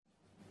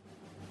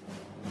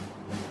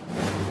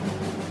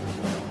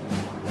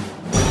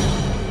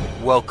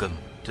Welcome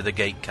to the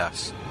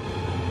Gatecast,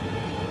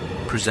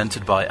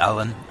 presented by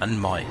Alan and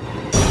Mike.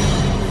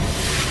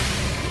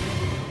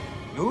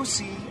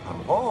 Lucy, I'm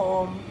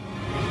home.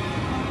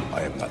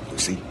 I am not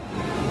Lucy.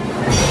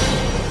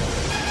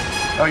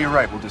 Oh, you're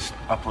right. We'll just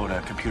upload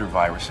a computer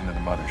virus into the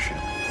mothership.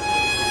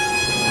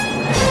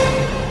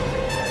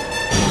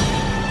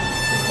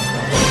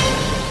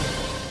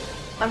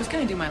 I was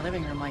gonna do my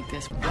living room like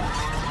this.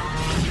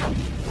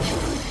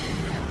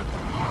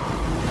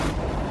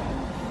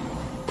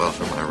 Well,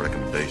 so my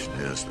recommendation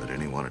is that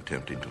anyone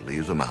attempting to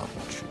leave the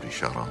mountain should be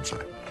shot on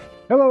sight.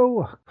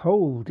 Hello,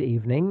 cold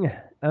evening,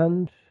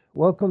 and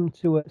welcome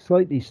to a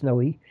slightly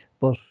snowy,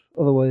 but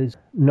otherwise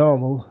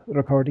normal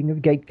recording of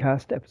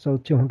Gatecast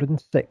episode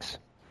 206.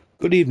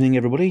 Good evening,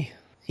 everybody.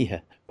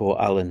 Yeah, poor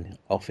Alan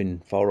off in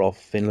far-off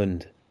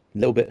Finland. A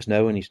little bit of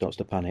snow and he starts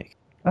to panic.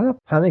 I'm not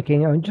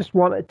panicking, I just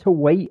wanted to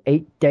wait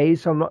 8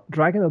 days so I'm not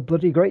dragging a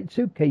bloody great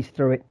suitcase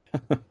through it.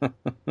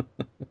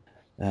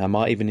 I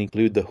might even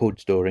include the hood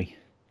story.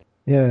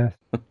 Yeah.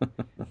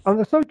 On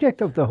the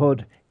subject of the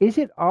hood, is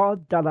it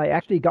odd that I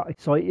actually got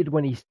excited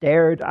when he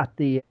stared at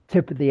the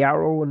tip of the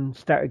arrow and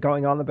started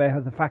going on about how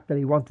the fact that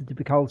he wanted to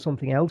be called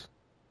something else?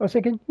 I was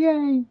thinking,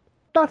 yay,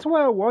 that's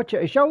why I watch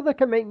it. A show that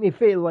can make me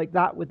feel like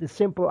that with the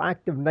simple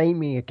act of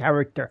naming a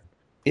character.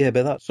 Yeah,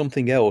 but that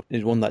something else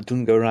is one that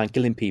doesn't go around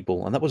killing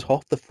people, and that was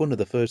half the fun of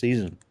the first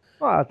season.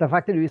 Well, the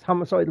fact that he was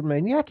homicidal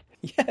maniac.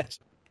 Yes.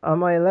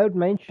 Am I allowed to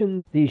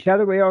mention the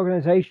shadowy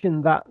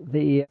organisation that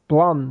the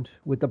blonde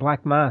with the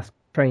black mask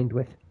trained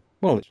with?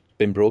 Well, it's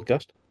been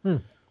broadcast.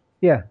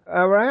 Yeah.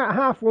 We're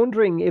half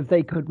wondering if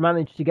they could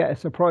manage to get a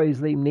surprise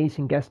Liam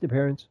Neeson guest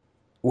appearance.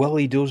 Well,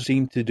 he does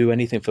seem to do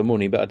anything for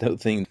money, but I don't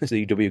think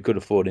CW could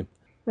afford him.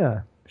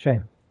 Yeah,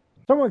 shame.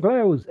 Summer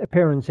Glow's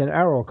appearance in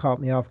Arrow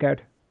caught me off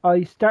guard.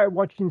 I started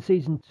watching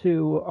season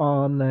 2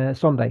 on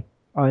Sunday.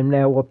 I'm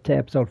now up to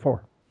episode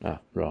 4. Ah,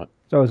 right.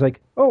 So I was like,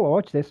 oh, I'll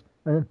watch this.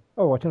 And then,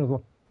 oh, watch another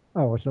one.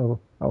 Oh, watch another one.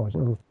 Oh, watch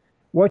another one.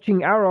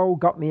 Watching Arrow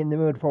got me in the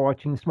mood for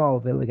watching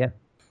Smallville again.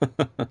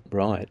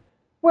 Right.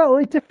 Well,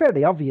 it's a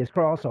fairly obvious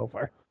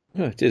crossover.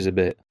 Oh, it is a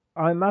bit.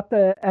 I'm at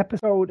the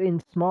episode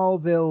in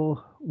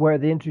Smallville where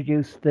they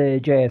introduced the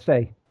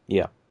JSA.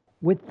 Yeah.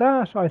 With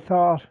that, I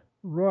thought,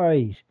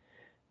 right,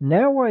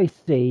 now I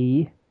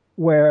see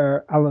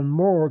where Alan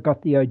Moore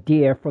got the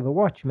idea for the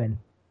Watchmen.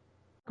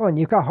 Go on,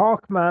 you've got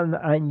Hawkman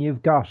and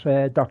you've got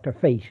Dr.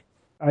 Fate.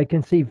 I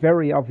can see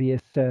very obvious,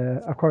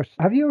 of course.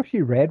 Have you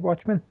actually read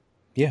Watchmen?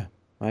 Yeah,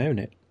 I own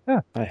it. Ah.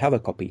 I have a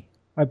copy.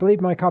 I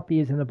believe my copy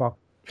is in the box.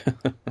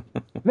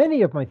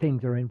 Many of my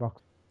things are in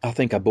box. I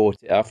think I bought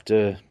it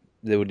after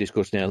they were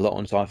discussing it a lot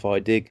on Sci-Fi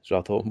Dig, so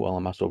I thought, well, I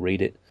might as well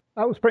read it.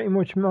 That was pretty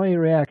much my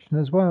reaction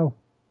as well.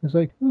 It's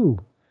like, ooh,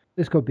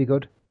 this could be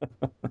good.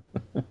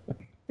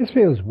 This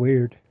feels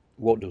weird.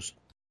 What does?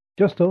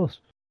 Just us.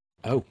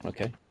 Oh,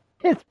 okay.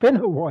 It's been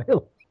a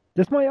while.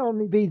 This might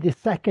only be the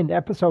second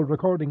episode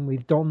recording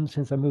we've done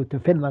since I moved to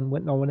Finland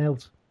with no one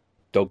else.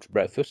 Dog's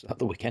breakfast at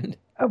the weekend.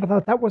 Oh,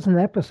 but that was an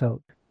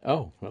episode.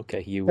 Oh,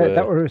 okay. You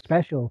that were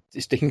special.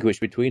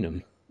 Distinguish between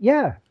them.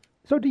 Yeah.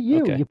 So do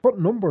you. Okay. You put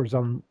numbers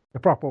on the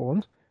proper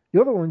ones.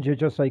 The other ones you're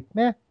just like,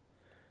 meh.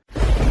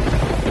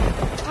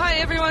 Hi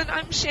everyone,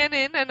 I'm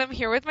Shannon and I'm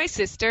here with my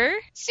sister,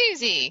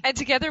 Susie. and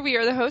together we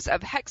are the hosts of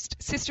Hexed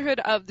Sisterhood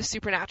of the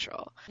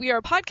Supernatural. We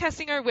are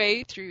podcasting our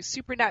way through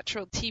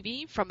supernatural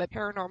TV from a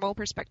paranormal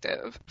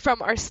perspective.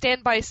 From our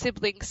standby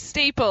sibling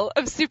staple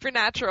of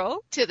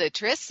Supernatural, To the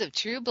trysts of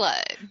true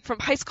blood. from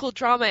high school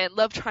drama and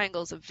love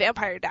triangles of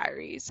Vampire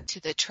Diaries,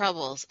 To the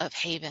troubles of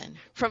Haven.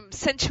 from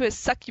sensuous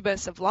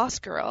succubus of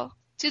Lost Girl.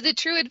 To the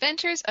true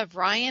adventures of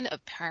Ryan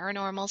of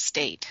Paranormal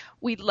State.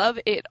 We love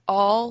it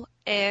all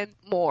and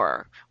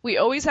more. We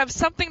always have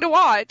something to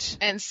watch,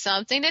 And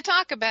something to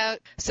talk about.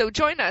 so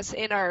join us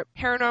in our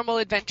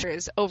paranormal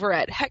adventures over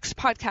at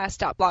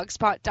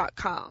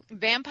hexpodcast.blogspot.com.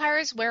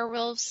 Vampires,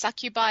 werewolves,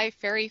 succubi,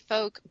 fairy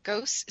folk,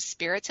 ghosts,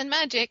 spirits, and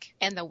magic,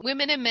 and the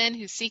women and men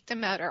who seek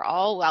them out are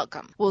all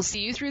welcome. We'll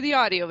see you through the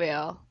audio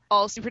veil.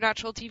 All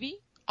Supernatural TV?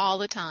 All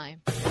the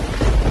time.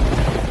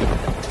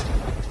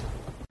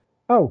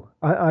 Oh,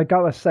 I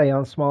gotta say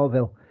on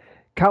Smallville,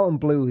 Callum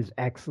Blue is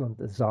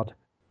excellent as Zod.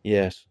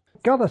 Yes.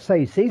 Gotta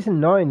say, season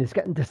 9 is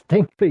getting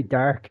distinctly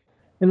dark.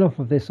 Enough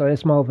of this, I have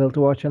Smallville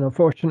to watch, and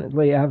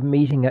unfortunately I have a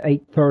meeting at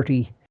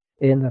 8:30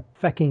 in the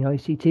fecking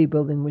ICT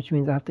building, which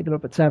means I have to get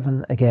up at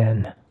 7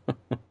 again.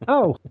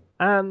 Oh,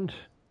 and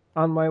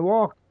on my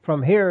walk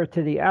from here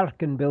to the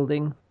Arkin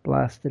building,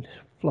 blasted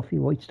fluffy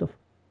white stuff.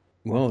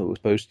 Well, it was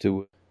supposed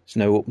to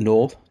snow up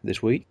north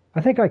this week.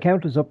 I think I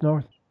count as up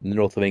north. The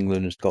north of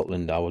England and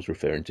Scotland I was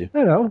referring to.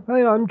 I know,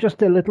 I'm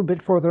just a little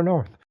bit further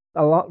north,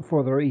 a lot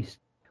further east.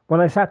 When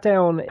I sat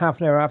down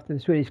half an hour after the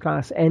Swedish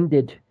class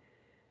ended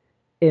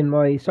in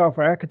my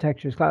software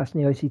architectures class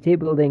in the ICT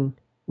building,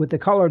 with the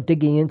collar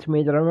digging into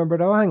me, that I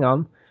remembered, oh, hang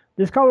on,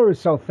 this collar is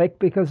so thick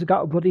because it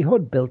got a bloody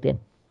hood built in.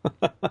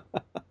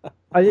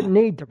 I didn't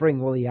need to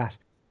bring woolly hat.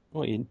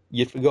 Well,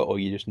 you forgot or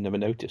you just never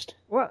noticed.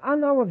 Well, I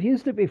know I've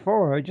used it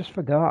before, I just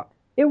forgot.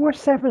 It was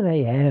 7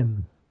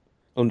 a.m.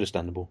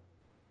 Understandable.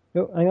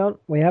 Oh, hang on,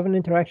 we have an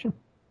interaction.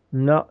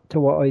 Not to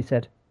what I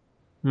said.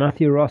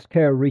 Matthew Ross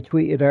Kerr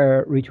retweeted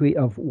our retweet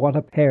of What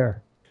a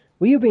Pair.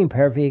 Were you being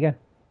Vega?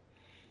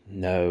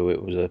 No,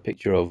 it was a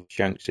picture of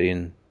Shanksy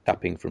and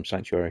Tapping from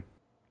Sanctuary.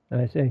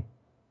 I see.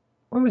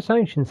 When was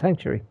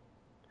Sanctuary?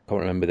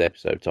 Can't remember the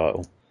episode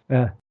title.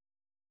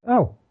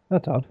 Oh,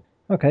 that's odd.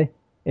 Okay.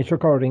 It's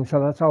recording, so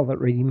that's all that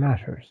really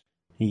matters.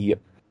 Yep.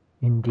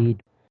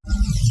 Indeed.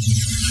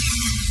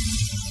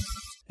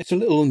 It's a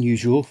little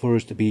unusual for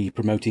us to be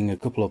promoting a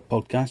couple of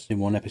podcasts in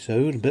one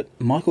episode, but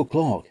Michael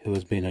Clark, who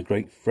has been a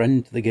great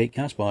friend to the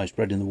Gatecast by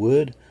spreading the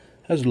word,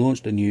 has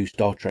launched a new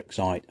Star Trek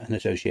site and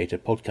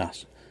associated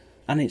podcasts,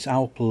 and it's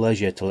our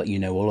pleasure to let you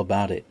know all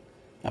about it.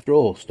 After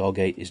all,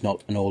 Stargate is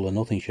not an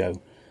all-or-nothing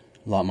show.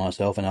 Like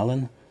myself and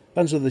Alan,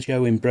 fans of the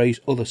show embrace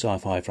other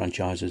sci-fi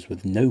franchises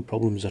with no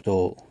problems at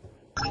all.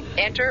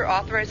 Enter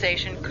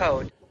authorization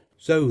code.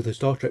 So, the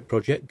Star Trek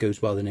project goes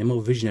by the name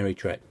of Visionary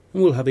Trek,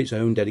 and will have its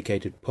own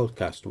dedicated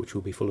podcast which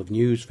will be full of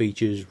news,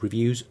 features,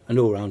 reviews and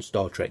all-round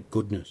Star Trek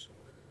goodness.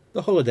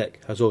 The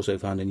Holodeck has also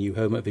found a new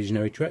home at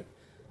Visionary Trek,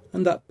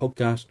 and that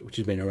podcast, which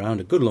has been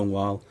around a good long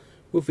while,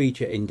 will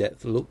feature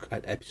in-depth look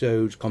at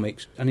episodes,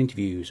 comics and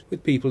interviews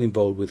with people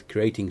involved with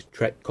creating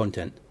Trek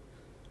content.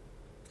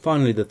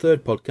 Finally, the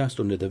third podcast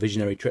under the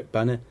Visionary Trek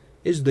banner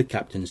is The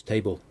Captain's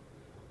Table,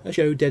 a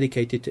show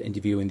dedicated to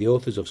interviewing the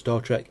authors of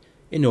Star Trek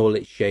in all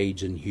its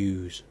shades and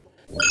hues.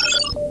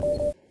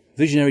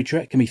 Visionary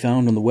Trek can be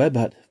found on the web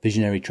at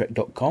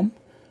visionarytrek.com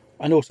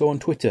and also on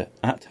Twitter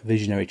at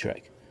Visionary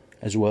Trek,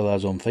 as well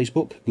as on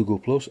Facebook, Google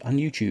Plus and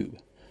YouTube.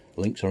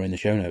 Links are in the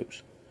show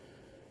notes.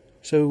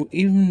 So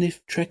even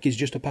if Trek is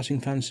just a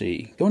passing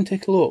fancy, go and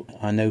take a look.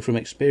 I know from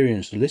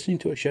experience listening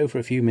to a show for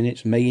a few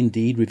minutes may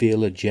indeed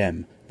reveal a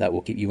gem that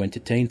will keep you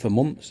entertained for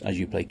months as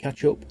you play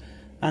catch up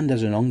and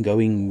as an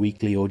ongoing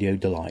weekly audio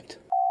delight.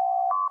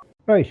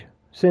 Right,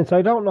 since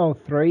I don't know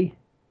 3,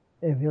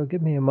 if you'll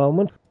give me a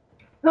moment.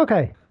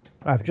 Okay,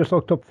 I've just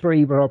looked up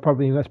 3, but I'll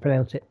probably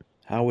mispronounce it.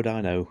 How would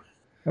I know?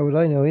 How would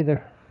I know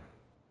either?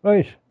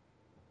 Right.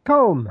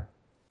 Comb,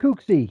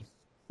 Cooksy,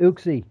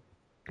 Ooksy,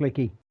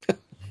 Clicky.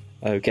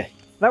 Okay.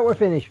 That we're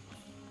finished.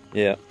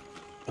 Yeah.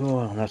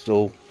 Oh, that's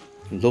all.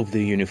 Love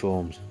the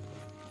uniforms.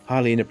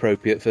 Highly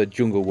inappropriate for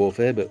jungle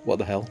warfare, but what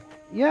the hell?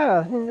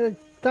 Yeah, they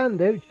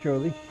stand out,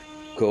 surely.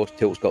 Of course,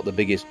 Tilt's got the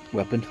biggest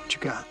weapon. What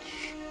you got?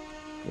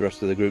 The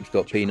rest of the group's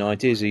got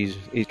P90s.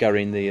 He's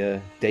carrying the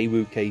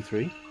Daewoo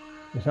K3.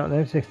 Is that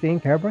an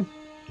M16 carbine?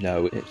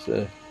 No, it's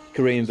a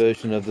Korean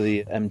version of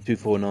the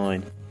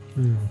M249.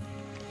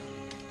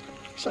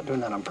 He's not doing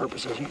that on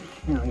purpose, is he?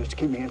 You know, just to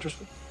keep me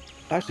interested.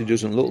 Actually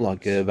doesn't look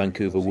like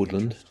Vancouver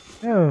woodland.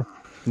 Yeah.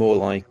 More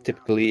like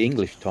typically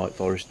English type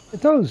forest.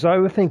 It does. I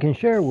was thinking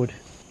Sherwood.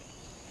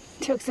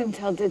 Tilk's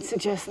intel did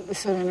suggest that the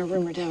Sodan are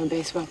rumored to have a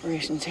base of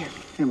operations here.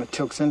 Yeah, but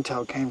Tilk's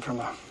intel came from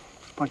a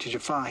bunch of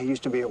Jaffa he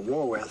used to be at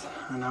war with.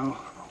 I know,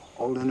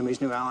 old enemies,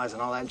 new allies,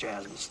 and all that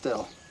jazz, but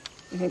still.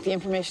 You think the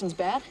information's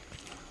bad?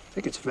 I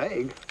think it's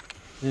vague.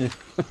 Yeah.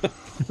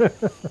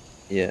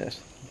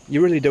 Yes.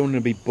 You really don't want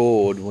to be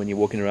bored when you're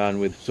walking around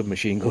with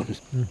submachine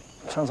guns.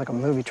 Sounds like a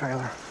movie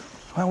trailer.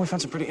 Well, we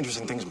found some pretty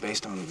interesting things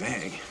based on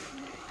vague.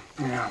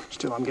 Yeah,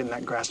 still, I'm getting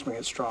that grasping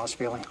at straws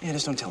feeling. Yeah,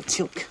 just don't tell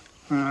Tilk.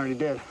 I already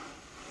did.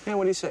 Yeah,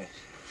 what do you say?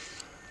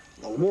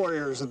 The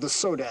warriors of the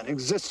Sodan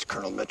exist,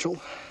 Colonel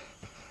Mitchell.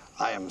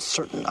 I am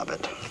certain of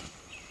it.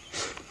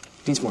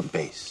 Needs more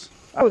bass.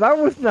 Oh, that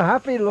wasn't a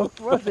happy look,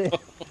 was it?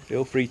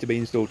 Feel free to be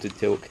insulted,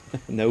 Tilk.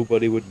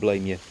 Nobody would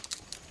blame you.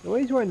 The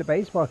way he's wearing the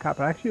baseball cap,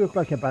 it actually looks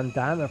like a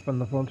bandana from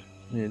the front.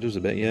 Yeah, it does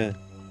a bit, yeah.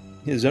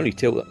 There's only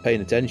Tilk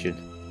paying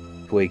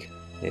attention. Twig.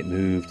 It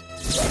moved.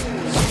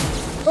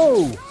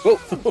 Oh! Oh!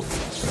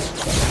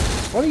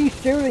 What are you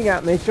shooting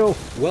at, Mitchell?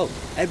 Well,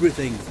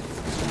 everything.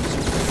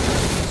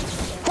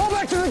 Fall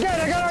back to the gate,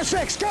 I got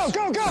R6! Go,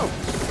 go, go!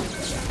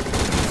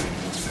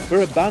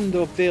 For a band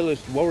of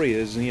fearless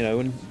warriors, you know,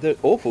 and they're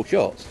awful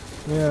shots.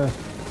 Yeah.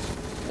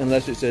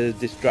 Unless it's a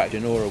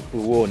distraction or a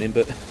warning,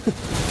 but...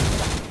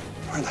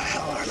 Where the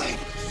hell are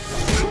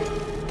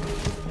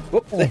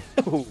they?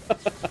 Oh.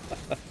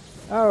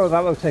 Oh,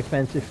 that looks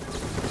expensive.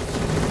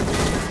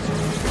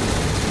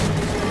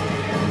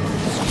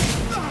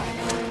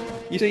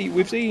 You see,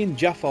 we've seen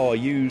Jafar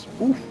use...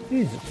 Oof.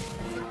 Jesus.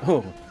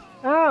 Oh.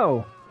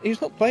 Ow! He's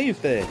not playing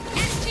fair.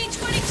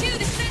 SG-22,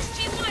 this is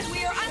SG-1.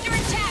 We are under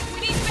attack. We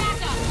need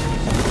backup.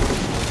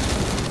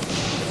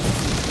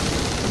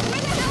 Where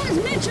the hell is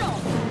Mitchell?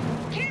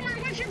 Cameron,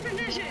 what's your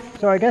position?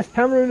 So I guess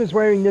Cameron is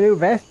wearing the new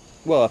vest?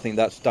 Well, I think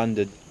that's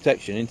standard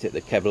section, isn't it?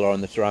 The Kevlar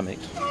and the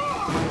ceramics.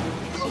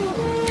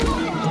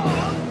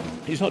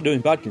 He's not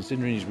doing bad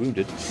considering he's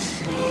wounded.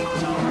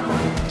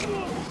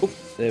 Oh,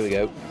 there we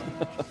go.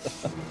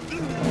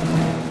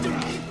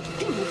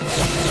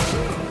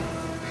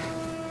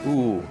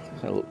 Ooh.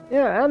 Look.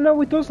 Yeah, no,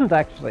 it doesn't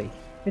actually.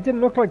 It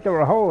didn't look like there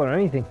were a hole or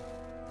anything.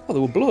 Oh,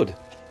 there were blood.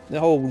 The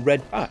whole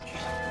red patch.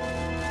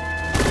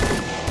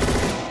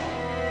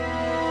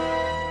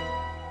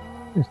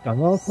 It's done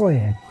all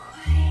quiet.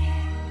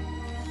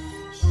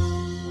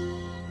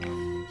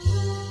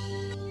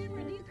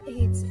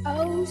 It's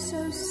oh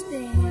so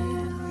still.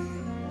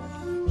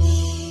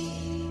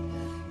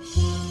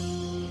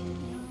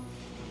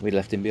 We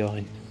left him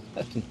behind.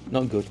 That's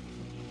not good.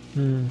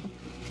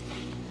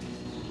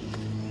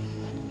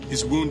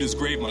 His wound is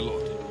grave, my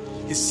lord.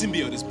 His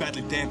symbiote is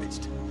badly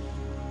damaged.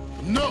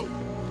 No!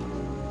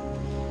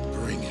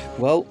 Bring him.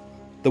 Well,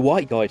 the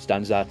white guy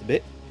stands out a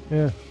bit.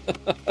 Yeah.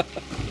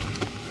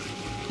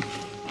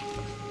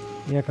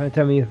 Yeah, can you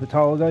tell me if the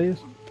tall guy is?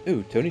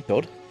 Ooh, Tony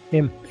Todd.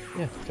 Him.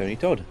 Yeah, Tony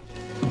Todd.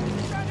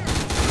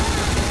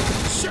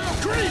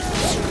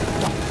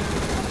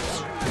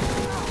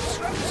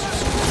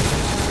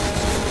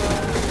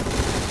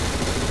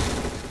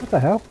 What the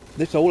hell?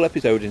 This whole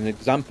episode is an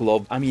example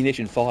of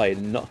ammunition fired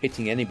and not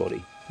hitting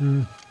anybody.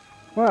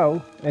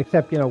 Well,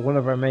 except, one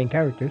of our main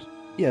characters.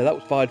 Yeah, that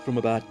was fired from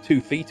about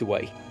 2 feet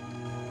away.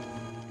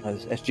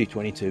 That's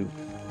SG-22.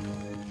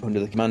 Under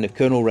the command of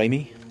Colonel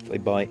Ramey,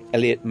 played by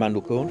Elliot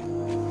Mandelkorn.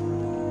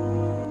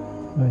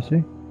 I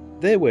see.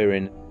 They're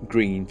wearing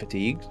green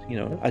fatigues,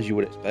 as you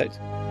would expect.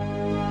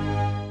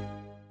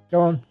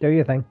 Go on, do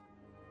your thing.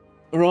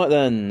 Right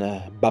then,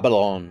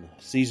 Babylon,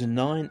 Season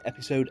 9,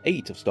 Episode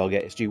 8 of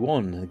Stargate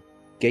SG-1,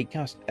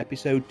 Gatecast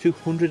Episode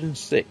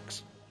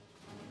 206.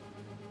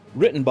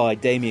 Written by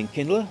Damien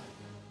Kindler,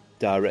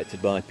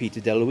 directed by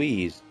Peter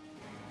DeLuise.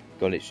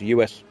 Got its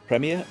US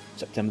premiere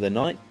September the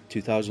 9th,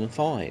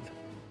 2005.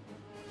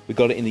 We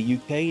got it in the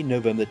UK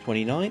November the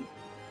 29th,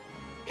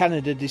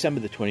 Canada December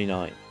the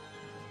 29th.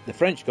 The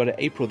French got it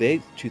April the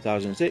 8th,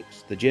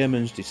 2006, the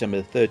Germans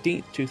December the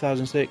 13th,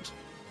 2006,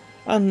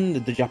 and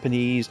the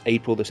Japanese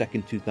April the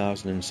 2nd,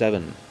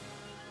 2007.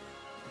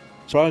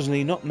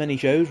 Surprisingly, not many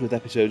shows with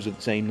episodes of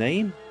the same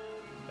name,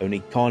 only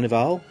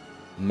Carnival,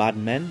 Mad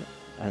Men,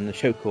 and a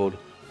show called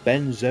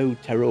Benzo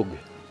Terug.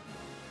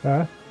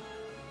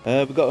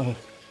 We've got,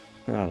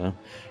 a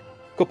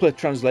couple of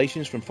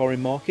translations from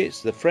foreign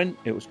markets. The French,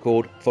 it was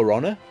called For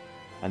Honor,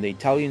 and the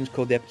Italians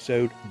called the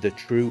episode The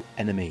True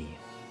Enemy.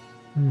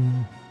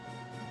 And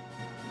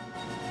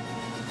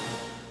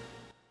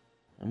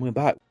we're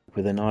back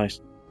with a nice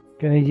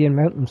Canadian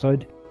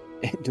mountainside.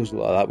 It does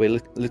look like that,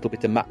 with a little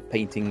bit of matte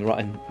painting right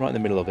in the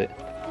middle of it.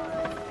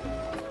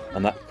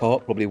 And that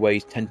cart probably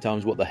weighs 10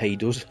 times what the hay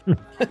does.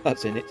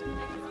 That's in it.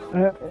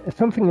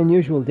 Something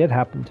unusual did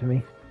happen to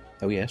me.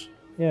 Oh, yes?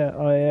 Yeah,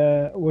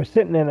 I was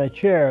sitting in a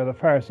chair the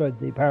far side of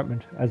the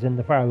apartment, as in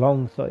the far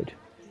long side,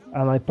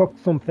 and I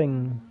plucked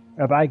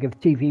a bag of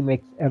TV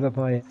mix out of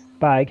my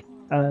bag,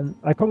 and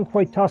I couldn't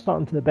quite toss it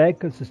onto the bed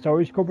because the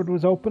storage cupboard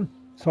was open.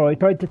 So I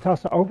tried to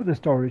toss it over the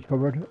storage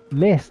cupboard,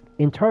 missed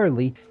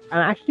entirely, and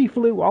actually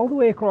flew all the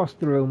way across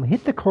the room,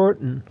 hit the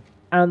curtain,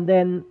 and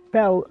then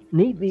fell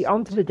neatly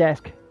onto the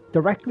desk,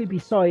 directly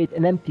beside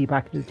an empty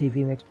packet of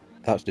TV mix.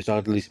 That's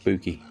decidedly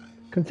spooky.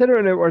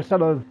 Considering it was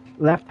sort of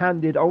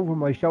left-handed over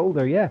my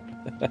shoulder, yeah.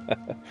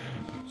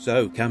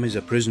 So, Cam is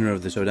a prisoner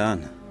of the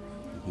Sudan.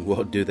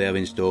 What do they have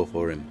in store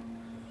for him?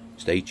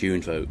 Stay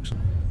tuned, folks.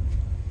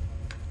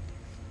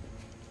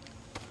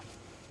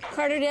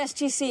 Carter to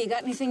SGC.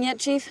 Got anything yet,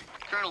 Chief?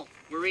 Colonel,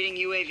 we're reading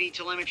UAV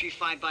telemetry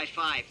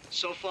 5x5.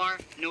 So far,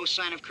 no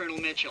sign of Colonel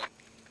Mitchell.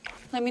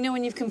 Let me know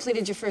when you've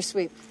completed your first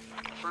sweep.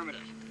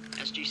 Affirmative.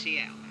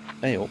 SGC out.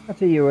 Hey, oh.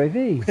 That's a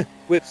UAV.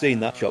 We've seen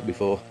that shot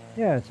before.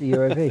 Yeah, it's a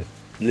UAV.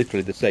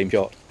 Literally the same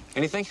shot.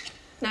 Anything?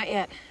 Not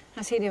yet.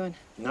 How's he doing?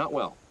 Not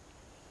well.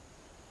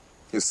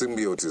 His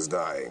symbiote is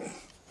dying.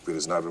 If it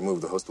does not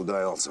remove, the host will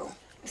die also.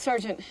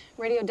 Sergeant,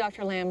 radio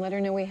Dr. Lamb. Let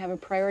her know we have a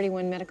Priority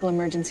 1 medical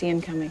emergency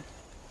incoming.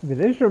 If it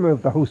is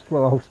removed, the host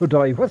will also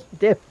die. What's the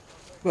diff?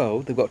 Well,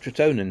 they've got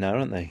Tritonin now,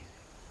 haven't they?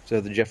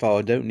 So the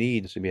Jafar don't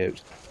need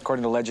symbiotes.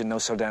 According to legend, no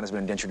Sudan has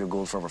been indentured to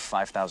Gould for over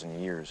 5,000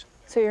 years.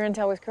 So your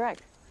intel was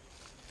correct?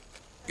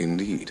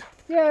 Indeed.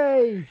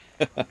 Yay!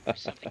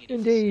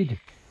 Indeed.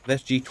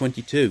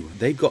 SG-22,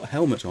 they've got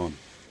helmets on.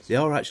 They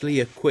are actually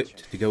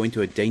equipped to go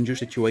into a dangerous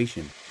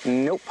situation.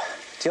 Nope.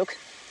 Teal'c?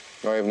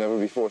 I have never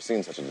before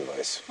seen such a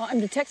device. Well, I'm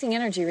detecting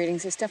energy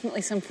readings. It's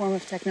definitely some form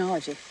of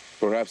technology.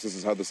 Perhaps this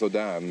is how the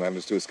Sudan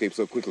managed to escape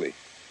so quickly.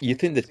 You'd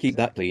think they'd keep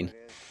that clean.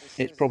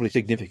 It's probably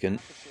significant.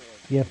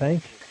 You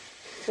think?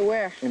 So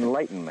where?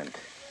 Enlightenment.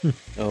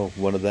 Oh,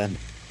 one of them.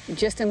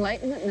 Just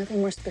enlightenment? Nothing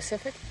more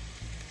specific?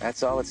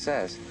 That's all it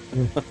says.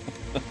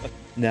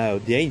 No,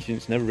 the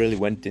ancients never really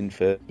went in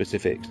for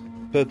specifics.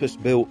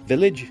 Purpose-built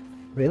village?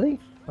 Really?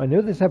 I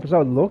knew this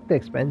episode looked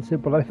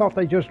expensive, but I thought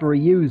they just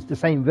reused the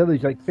same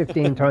village like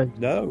 15 times.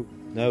 No,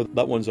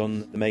 that one's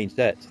on the main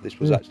set. This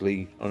was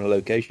actually on a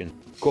location.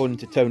 According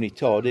to Tony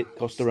Todd, it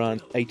cost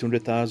around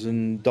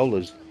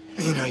 $800,000.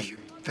 You know, your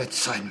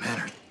bedside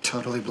manner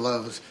totally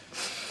blows.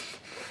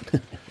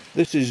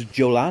 This is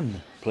Jolan,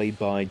 played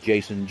by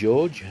Jason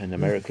George, an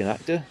American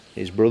actor.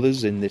 His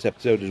brother's in this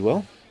episode as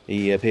well.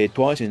 He appeared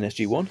twice in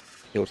SG-1.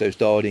 He also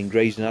starred in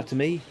Grey's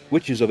Anatomy,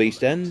 Witches of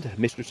East End,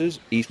 Mistresses,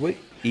 Eastwick,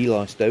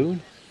 Eli Stone,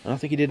 and I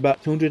think he did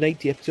about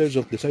 280 episodes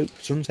of the soap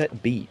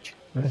Sunset Beach.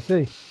 I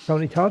see.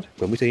 Tony Todd?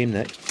 When we see him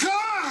next.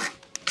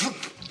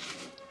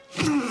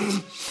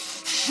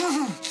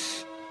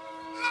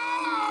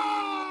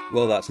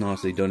 Well, that's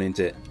nicely done, isn't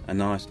it? A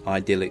nice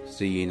idyllic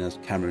scene as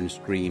Cameron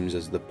screams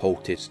as the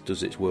poultice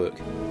does its work.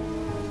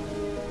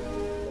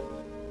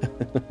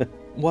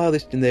 While they're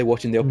sitting there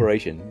watching the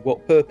operation,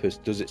 what purpose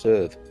does it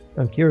serve?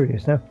 I'm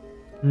curious now.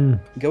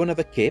 Go and have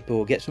a kip,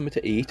 or get something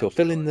to eat, or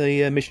fill in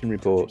the mission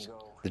reports.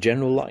 The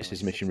General likes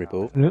his mission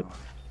report.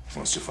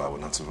 Most Jafar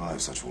would not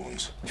survive such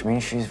wounds. Which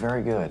means she's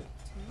very good.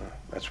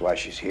 That's why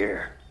she's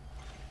here.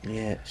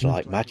 Yeah, it's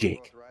like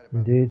magic.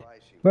 Indeed.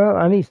 Well,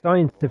 any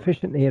science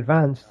sufficiently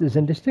advanced is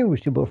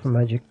indistinguishable from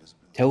magic.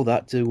 Tell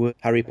that to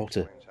Harry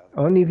Potter.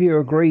 Only if you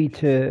agree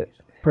to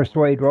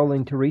persuade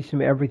Rowling to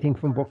resubmit everything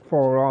from book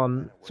 4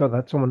 on so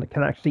that someone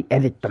can actually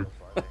edit them.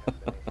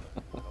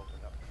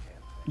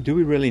 Do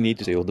we really need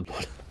to see all the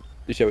blood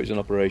to show it's an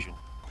operation?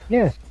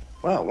 Yes.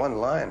 Well, one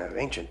line of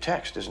ancient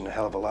text isn't a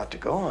hell of a lot to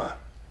go on.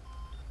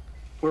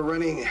 We're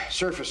running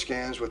surface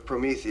scans with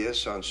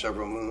Prometheus on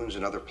several moons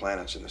and other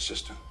planets in the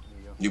system.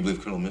 You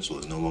believe Colonel Mitchell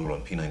is no longer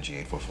on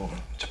P9G844?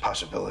 It's a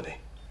possibility.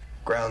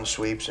 Ground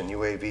sweeps and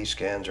UAV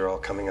scans are all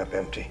coming up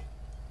empty.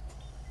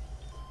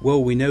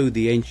 Well, we know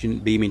the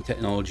ancient beaming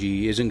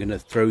technology isn't going to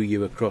throw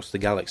you across the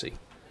galaxy,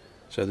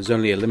 so there's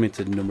only a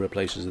limited number of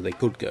places that they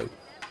could go.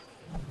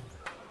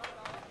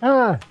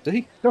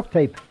 See? Duct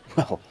tape.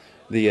 Well,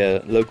 the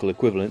local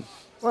equivalent.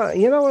 Well,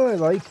 you know what I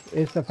like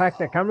is the fact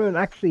that Cameron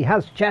actually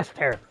has chest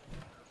hair.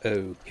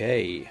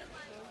 Okay.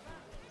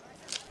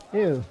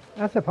 Ew,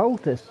 that's a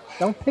poultice.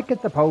 Don't pick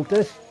at the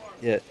poultice.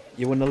 Yeah,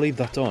 you want to leave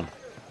that on.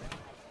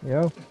 You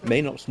know?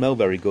 May not smell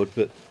very good,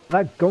 but...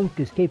 That gunk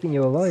is keeping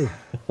you alive.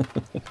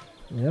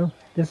 You know?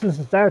 This is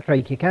a Star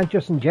Trek. You can't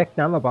just inject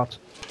nanobots.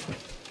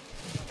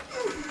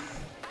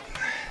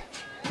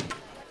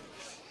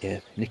 Yeah,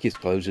 nick his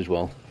clothes as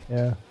well.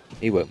 Yeah.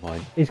 He won't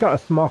mind. He's got a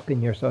smock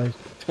in your size.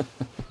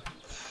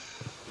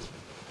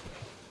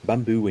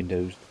 Bamboo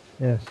windows.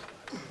 Yes.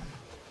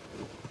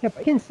 Yeah, but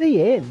you can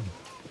see in.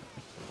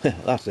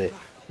 That's it.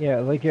 Yeah,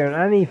 like you're in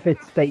any fit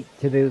state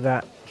to do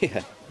that.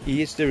 Yeah,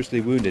 he is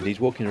seriously wounded. He's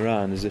walking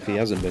around as if he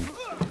hasn't been.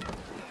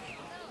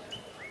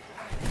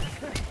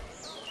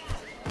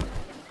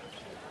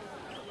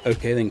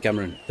 Okay then,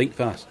 Cameron, think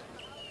fast.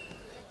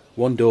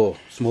 One door,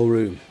 small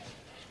room.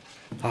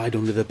 Hide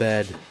under the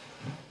bed.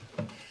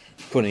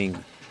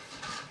 Cunning.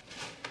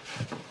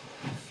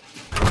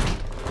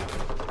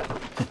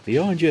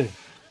 Behind you.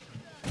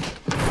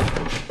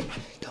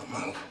 Don't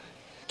move.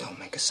 Don't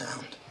make a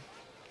sound.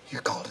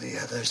 You're called to the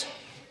others.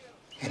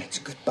 And it's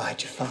goodbye,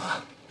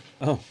 Jafar.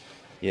 Oh,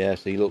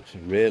 yes, he looks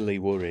really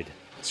worried.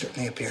 It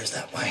certainly appears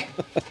that way.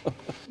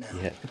 Now,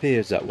 Yeah, it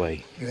appears that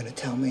way. you're going to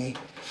tell me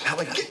how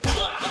we got...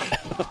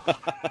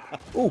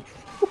 Oh.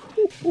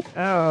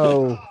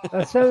 Oh,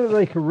 that sounded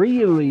like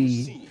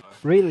really,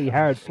 really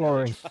hard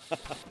flooring.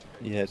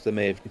 Yes, they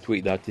may have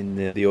tweaked that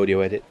in the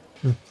audio edit.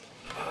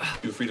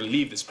 You're free to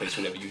leave this place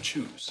whenever you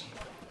choose.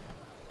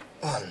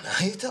 Oh,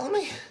 now you tell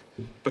me?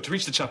 But to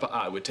reach the Chapel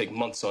Eye would take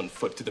months on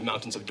foot through the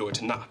mountains of Dor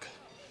Tanakh.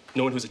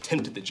 No one who's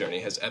attempted the journey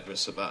has ever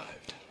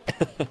survived.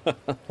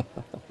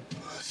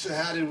 So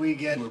how did we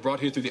get... We were brought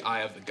here through the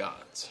Eye of the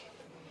Gods.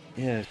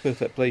 Yeah, it's a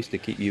perfect place to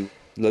keep you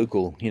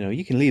local. You know,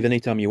 you can leave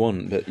anytime you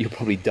want, but you'll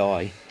probably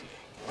die.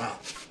 Well,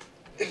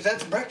 if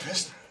that's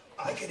breakfast,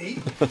 I could eat.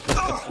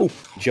 Oh,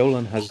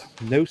 Jolan has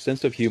no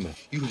sense of humour.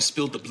 You have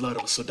spilled the blood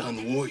of a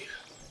Sudan warrior.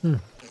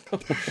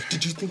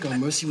 Did you think our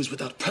mercy was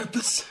without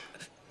purpose?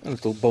 A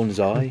little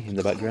bonsai in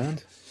the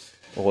background.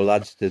 All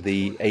adds to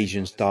the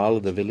Asian style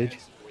of the village.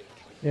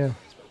 Yeah.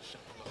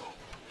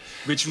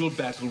 Ritual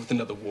battle with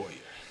another warrior.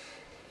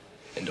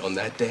 And on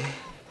that day,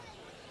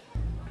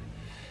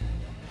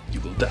 you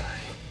will die.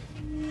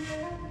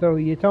 So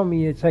you told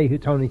me you'd say who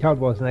Tony Todd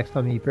was next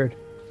time he appeared.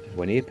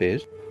 When he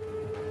appears.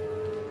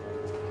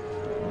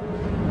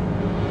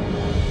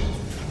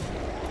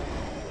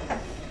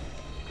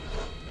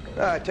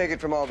 I take it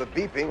from all the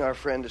beeping, our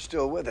friend is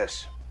still with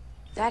us.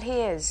 That he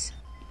is.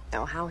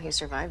 Though how he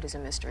survived is a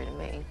mystery to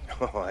me.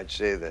 Oh, I'd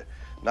say the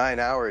 9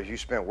 hours you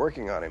spent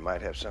working on him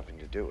might have something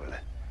to do with it.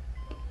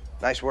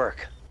 Nice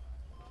work.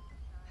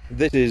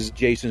 This is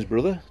Jason's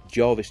brother,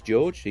 Jarvis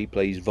George. He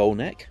plays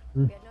Volnek.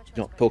 He's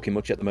not talking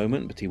much at the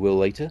moment, but he will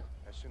later.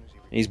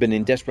 He's been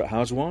in Desperate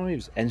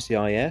Housewives,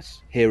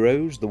 NCIS,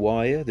 Heroes, The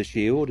Wire, The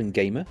Shield, and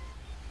Gamer.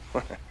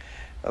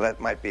 Well,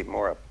 that might be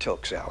more up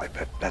Tilk's alley,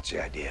 but that's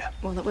the idea.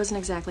 Well, that wasn't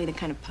exactly the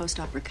kind of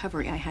post-op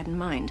recovery I had in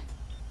mind.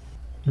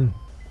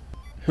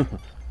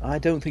 I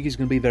don't think he's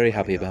going to be very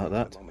happy about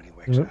that.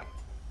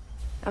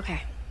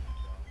 Okay.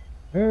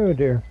 Oh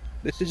dear.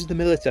 This is the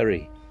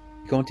military.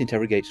 You can't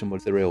interrogate someone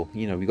if they're ill.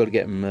 You know, you've got to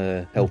get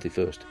them healthy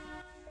first.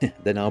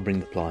 Then I'll bring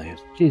the pliers.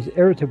 She's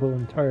irritable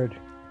and tired.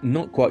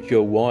 Not quite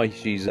sure why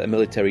she's a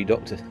military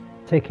doctor.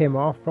 Take him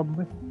off,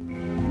 probably.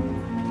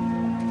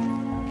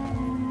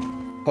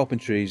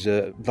 Carpentry's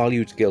a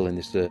valued skill in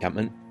this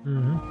encampment.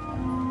 Mm-hmm.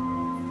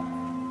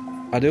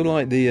 I do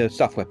like the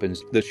staff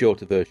weapons. The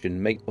shorter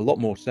version make a lot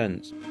more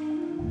sense.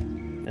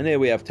 And here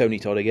we have Tony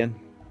Todd again.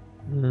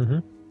 Mm-hmm.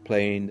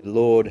 Playing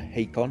Lord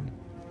Hakon.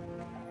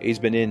 He's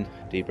been in,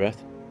 deep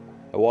breath,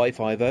 Hawaii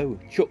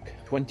Five-0, Chuck,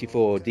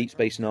 24, Deep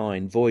Space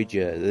Nine,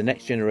 Voyager, The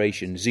Next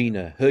Generation,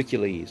 Xena,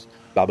 Hercules,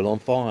 Babylon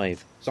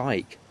 5,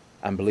 Psych,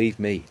 and believe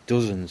me,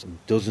 dozens and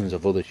dozens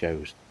of other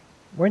shows.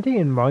 Weren't he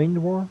in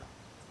Mind War?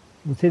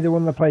 Was he the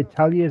one that played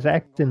Talia's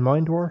ex in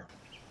Mind War?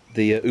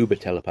 The Uber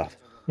telepath.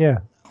 Yeah.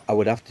 I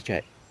would have to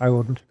check. I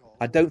wouldn't.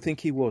 I don't think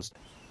he was.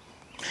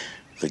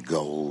 The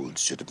Gold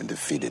should have been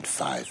defeated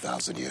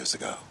 5,000 years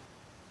ago.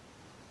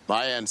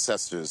 My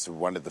ancestors were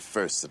one of the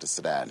first of the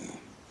Sudan.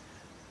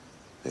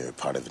 They were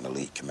part of an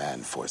elite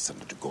command force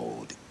under the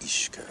Gold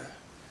Ishkur.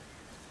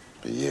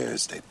 For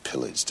years, they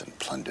pillaged and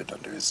plundered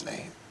under his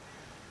name,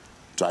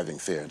 driving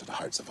fear into the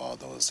hearts of all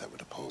those that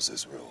would oppose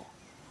his rule.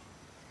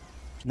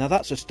 Now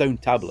that's a stone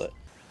tablet.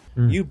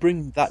 You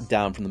bring that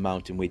down from the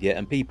mountain with you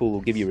and people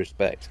will give you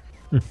respect.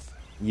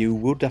 You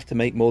would have to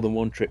make more than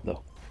one trip,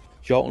 though.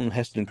 Charlton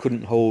Heston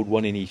couldn't hold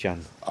one in each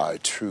hand. Our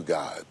true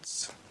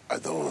gods are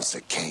those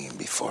that came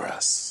before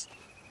us.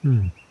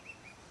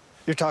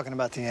 You're talking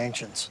about the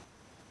ancients.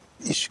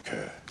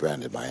 Ishkur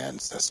branded my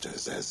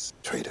ancestors as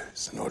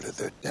traitors and ordered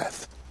their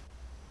death.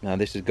 Now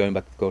this is going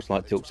back, of course,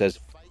 like Tilk says,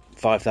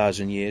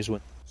 5,000 years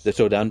when the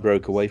Sudan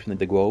broke away from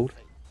the Gold.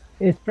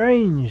 It's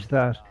strange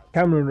that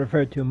Cameron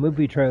referred to a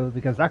movie trailer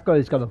because that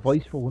guy's got a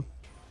voice for one.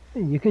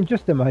 You can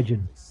just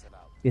imagine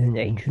in an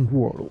ancient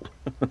world.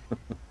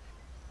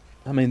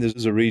 I mean,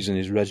 there's a reason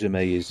his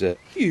resume is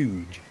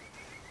huge.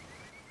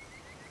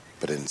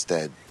 But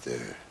instead,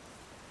 their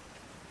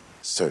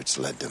search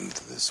led them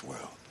to this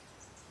world.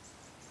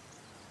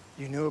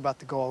 You knew about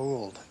the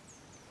Goa'uld,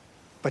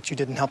 but you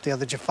didn't help the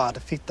other Jaffa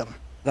defeat them.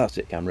 That's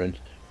it, Cameron.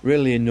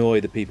 Really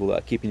annoy the people that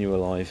are keeping you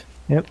alive.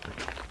 Yep.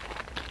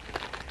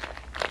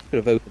 Could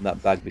have opened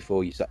that bag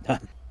before you sat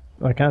down.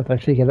 I can't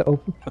actually get it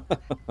open.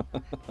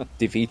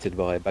 Defeated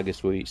by a bag of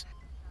sweets.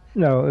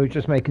 No, it was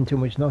just making too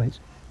much noise.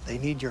 They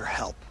need your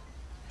help.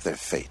 Their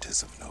fate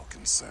is of no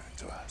concern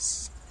to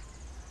us.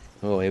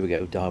 Oh, here we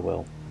go. Die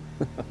well.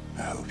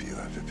 I hope you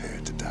are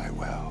prepared to die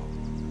well,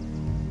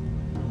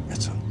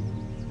 Mitchell.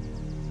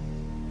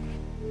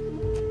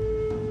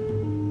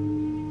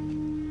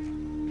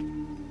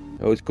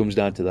 It always comes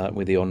down to that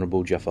with the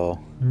Honourable Jafar.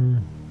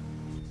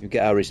 You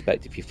get our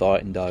respect if you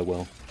fight and die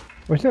well.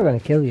 We're still going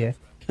to kill you.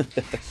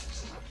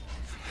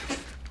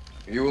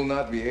 You will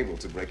not be able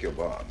to break your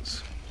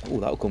bonds. Oh,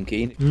 that'll come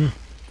keen.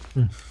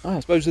 I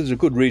suppose there's a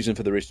good reason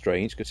for the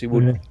restraints, because he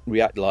wouldn't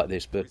react like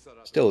this, but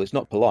still, it's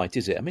not polite,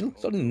 is it? I mean, look,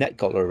 sudden neck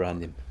collar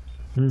around him.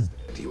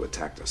 You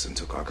attacked us and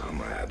took our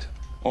comrade.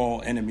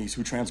 All enemies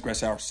who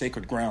transgress our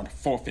sacred ground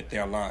forfeit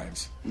their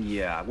lives.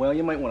 Yeah, well,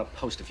 you might want to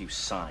post a few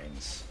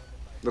signs.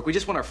 Look, we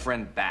just want our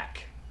friend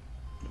back.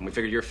 And we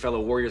figured your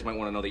fellow warriors might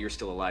want to know that you're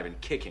still alive and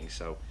kicking,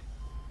 so...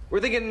 We're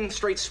thinking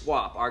straight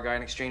swap, our guy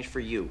in exchange for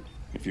you.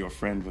 If your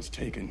friend was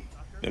taken,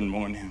 then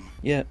mourn him.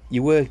 Yeah,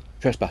 you were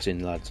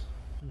trespassing, lads.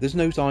 There's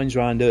no signs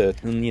around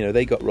Earth, and, you know,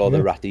 they got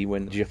rather ratty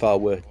when Jafar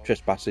were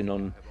trespassing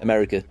on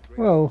America.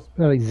 Well,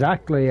 not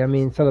exactly. I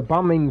mean, so the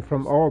bombing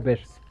from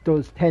orbit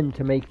does tend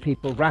to make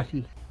people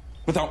ratty.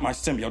 Without my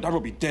symbiote, I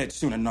will be dead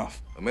soon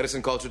enough. A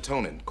medicine called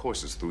Tritonin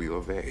courses through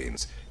your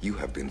veins. You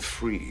have been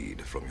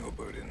freed from your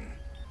burden.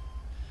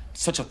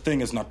 Such a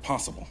thing is not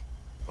possible.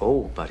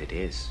 Oh, but it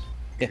is.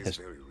 Yes.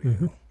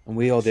 And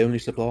we are the only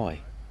supply.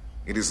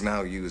 It is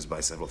now used by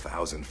several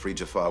thousand free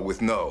Jafar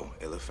with no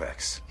ill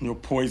effects. Your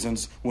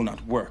poisons will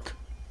not work.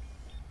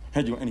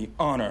 Had you any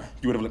honor,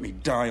 you would have let me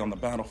die on the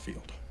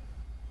battlefield.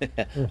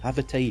 Have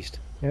a taste.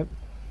 Yep.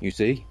 You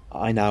see,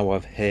 I now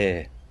have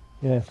hair.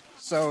 Yeah.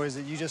 So is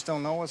it you just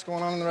don't know what's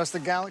going on in the rest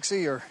of the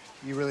galaxy, or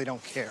you really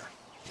don't care?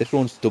 This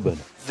one's stubborn.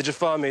 The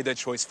Jafar made their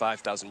choice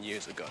 5,000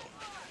 years ago.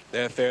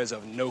 Their affairs are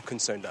of no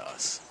concern to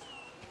us.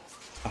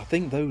 I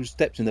think those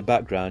steps in the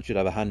background should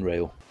have a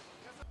handrail.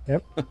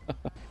 Yep.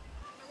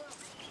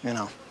 You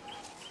know.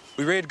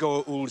 We raid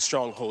Goa'uld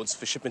strongholds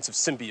for shipments of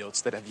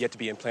symbiotes that have yet to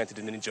be implanted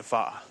in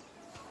Jafar.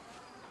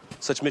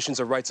 Such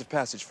missions are rites of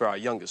passage for our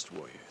youngest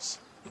warriors.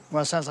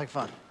 Well, sounds like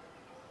fun.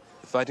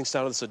 The fighting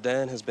style of the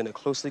Sudan has been a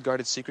closely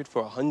guarded secret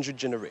for 100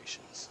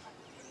 generations.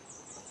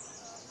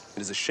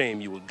 It is a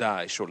shame you will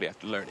die shortly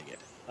after learning it.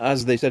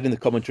 As they said in the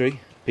commentary,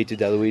 Peter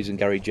DeLuise and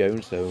Gary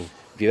Jones, so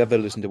if you've ever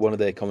listened to one of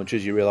their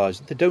commentaries, you realise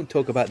they don't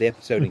talk about the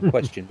episode in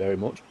question very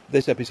much.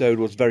 This episode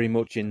was very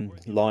much in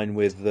line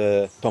with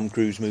the Tom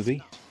Cruise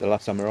movie, The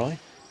Last Samurai.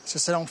 It's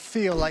just I don't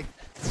feel like...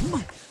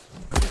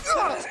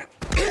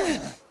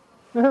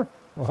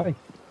 Why?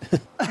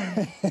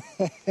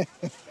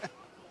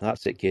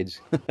 That's it,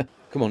 kids.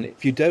 Come on,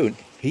 if you don't,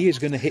 he is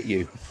going to hit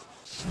you.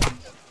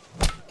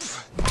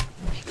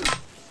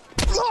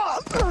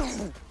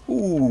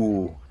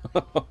 Ooh.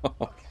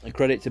 And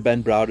credit to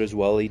Ben Browder as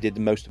well. He did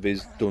most of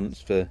his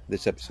stunts for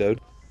this episode.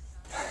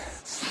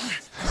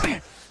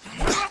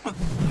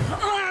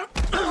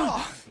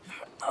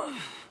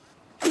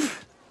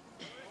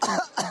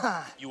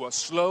 You are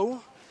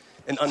slow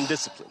and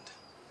undisciplined.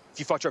 If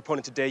you fought your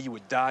opponent today, you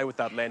would die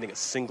without landing a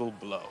single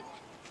blow.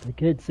 The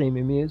kids seem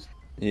amused.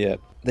 Yeah,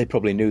 they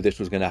probably knew this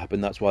was going to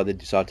happen. That's why they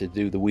decided to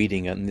do the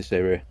weeding in this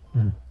area.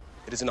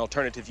 It is an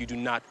alternative you do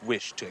not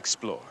wish to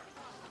explore.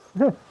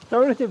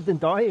 Alternative than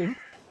dying.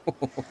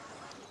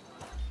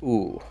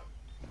 Ooh.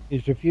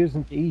 He's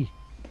refusing to eat.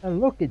 And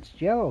look, it's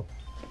Jello.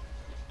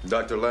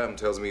 Dr. Lamb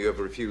tells me you have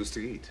refused to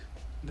eat.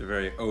 The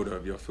very odor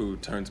of your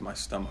food turns my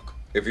stomach.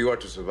 If you are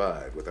to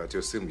survive without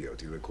your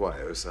symbiote, you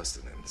require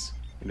sustenance.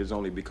 It is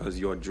only because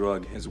your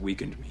drug has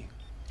weakened me.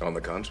 On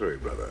the contrary,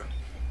 brother,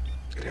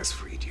 it has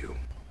freed you.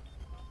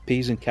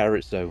 Peas and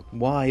carrots, though.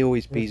 Why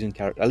always peas and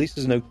carrots? At least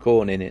there's no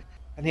corn in it.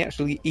 Can he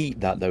actually eat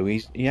that, though?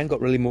 He ain't got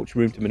really much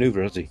room to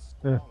manoeuvre, has he?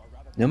 Yeah.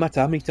 No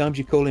matter how many times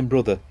you call him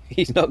brother,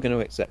 he's not going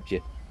to accept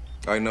you.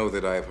 I know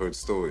that I have heard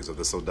stories of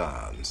the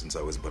Sodan since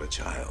I was but a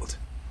child.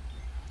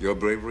 Your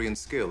bravery and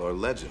skill are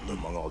legend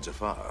among all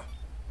Jafar.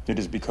 It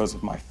is because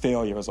of my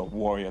failure as a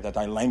warrior that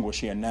I languish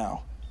here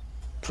now,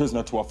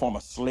 prisoner to a former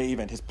slave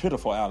and his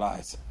pitiful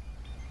allies.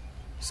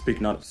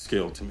 Speak not of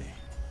skill to me.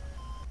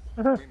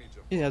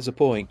 He has a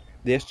point.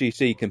 The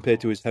SGC,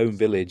 compared to his home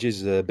village,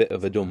 is a bit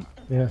of a dump.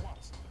 Yeah.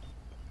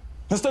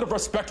 Instead of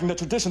respecting the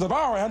traditions of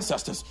our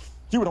ancestors,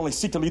 you would only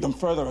seek to lead them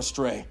further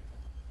astray.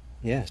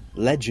 Yes,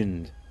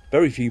 legend.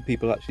 Very few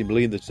people actually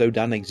believe that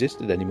Sodan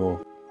existed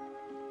anymore.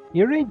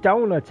 You really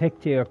don't want to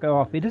take Teok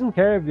off. He doesn't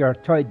care if you're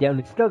tied down,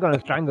 he's still going to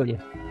strangle you.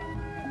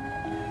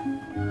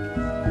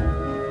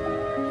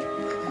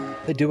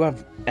 They do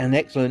have an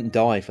excellent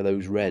dye for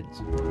those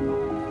reds.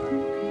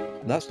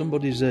 That's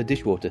somebody's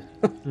dishwater.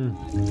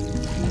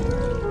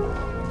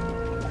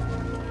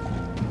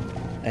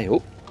 Hey,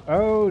 oh.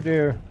 Oh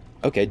dear.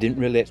 Okay, didn't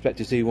really expect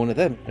to see one of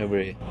them over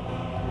here.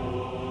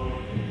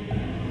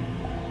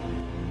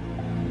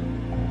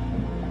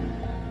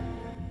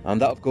 And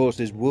that, of course,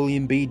 is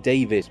William B.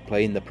 Davis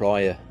playing the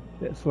Prior.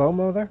 Bit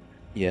slow-mo there?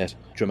 Yes,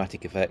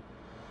 dramatic effect.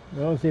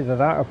 No, it's either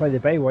that or play the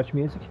Baywatch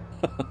music.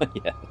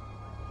 Yeah.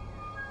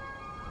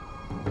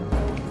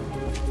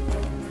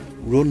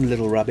 Run,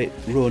 little rabbit,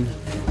 run.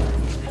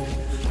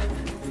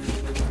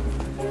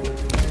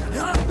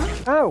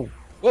 Ow!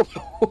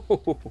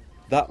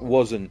 That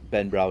wasn't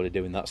Ben Browder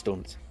doing that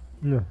stunt.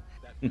 No.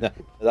 No,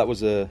 that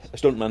was a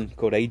stuntman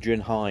called Adrian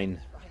Hine,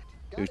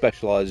 who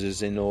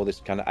specialises in all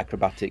this kind of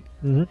acrobatic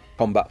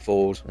combat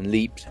falls and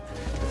leaps.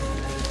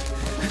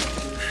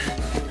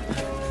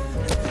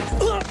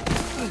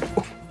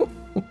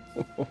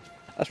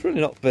 That's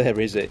really not fair,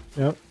 is it?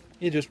 Yep.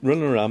 You're just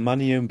running around,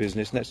 minding your own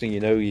business. Next thing you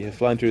know, you're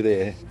flying through the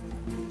air.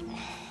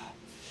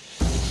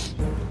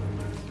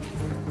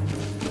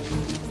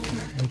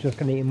 I'm just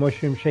going to eat a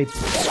mushroom shaped.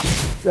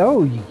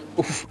 Oh!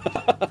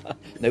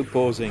 No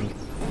pausing.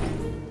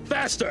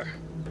 Faster!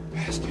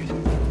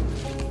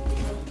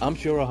 I'm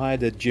sure I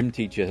hired a gym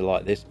teacher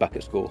like this back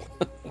at school.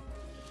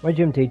 My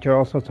gym teacher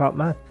also taught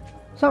math.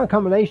 It's not a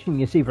combination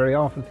you see very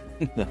often.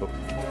 No.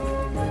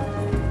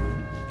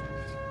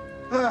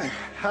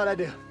 How'd I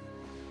do?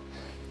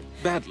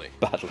 Badly.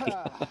 Badly.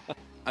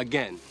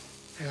 Again.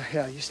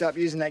 Yeah, you stop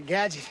using that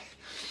gadget.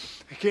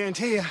 I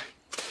guarantee you,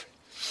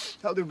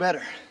 I'll do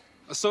better.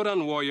 A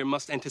Sodan warrior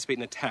must anticipate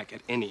an attack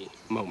at any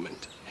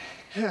moment.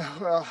 Yeah,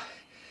 well,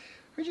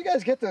 where'd you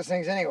guys get those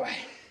things anyway?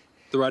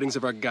 The writings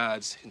of our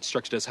gods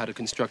instructed us how to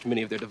construct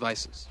many of their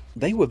devices.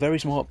 They were very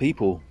smart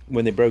people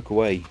when they broke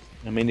away.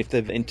 I mean, if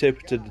they've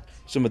interpreted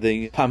some of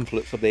the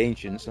pamphlets of the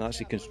ancients and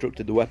actually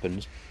constructed the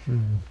weapons...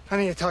 I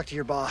need to talk to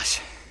your boss.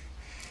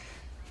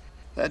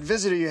 That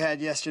visitor you had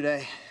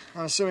yesterday,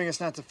 I'm assuming it's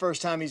not the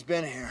first time he's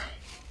been here.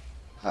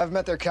 I've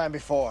met their kind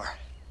before.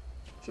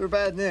 So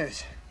bad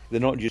news.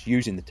 They're not just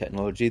using the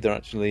technology, they're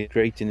actually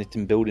creating it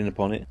and building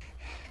upon it.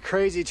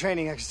 Crazy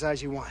training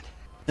exercise you want.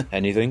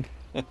 Anything?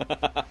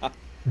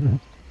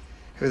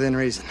 Within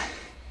reason.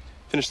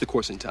 Finish the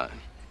course in time.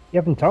 You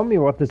haven't told me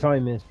what the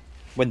time is.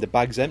 When the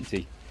bag's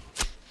empty.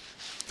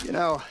 You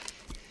know,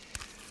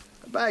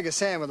 a bag of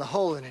sand with a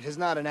hole in it is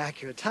not an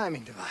accurate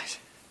timing device.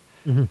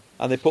 And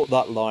they put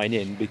that line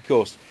in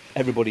because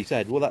everybody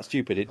said, well, that's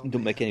stupid, it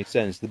doesn't make any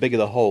sense. The bigger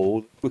the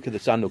hole, the quicker the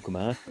sand will come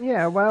out.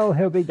 Yeah, well,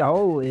 how big the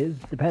hole is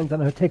depends on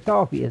how ticked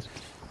off he is.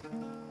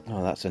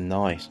 Oh, that's a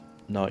nice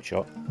night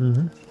shot.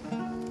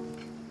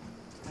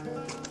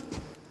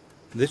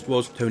 This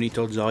was Tony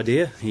Todd's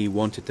idea. He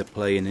wanted to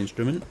play an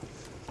instrument.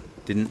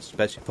 Didn't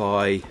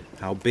specify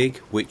how big,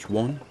 which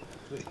one.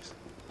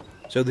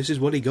 So this is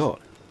what he got.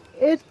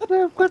 It's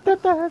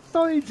what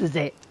size is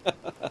it?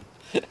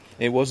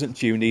 It wasn't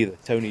tuned either.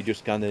 Tony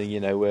just kind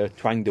of,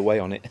 twanged away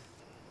on it.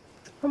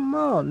 Come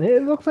on,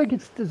 it looks like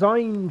it's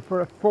designed for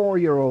a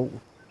 4-year-old.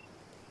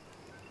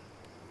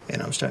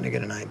 And I'm starting to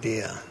get an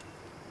idea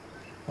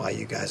why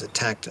you guys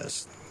attacked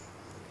us.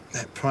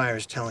 That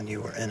Prior's telling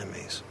you we're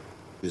enemies.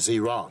 Is he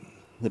wrong?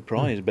 The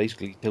Prior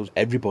basically tells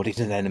everybody's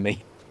an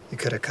enemy. You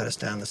could have cut us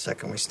down the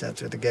second we stepped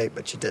through the gate,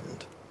 but you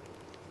didn't.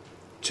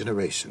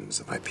 Generations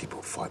of my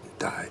people fought and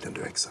died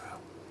under exile.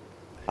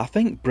 I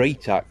think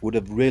Braytak would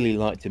have really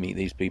liked to meet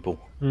these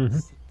people.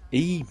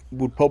 He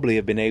would probably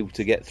have been able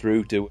to get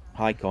through to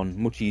Hykon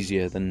much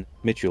easier than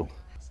Mitchell.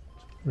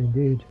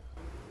 Indeed.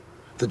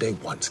 The Day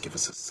once give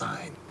us a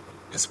sign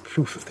as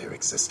proof of their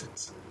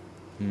existence.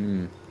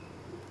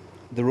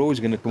 They're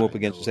always going to come up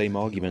against the same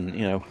argument,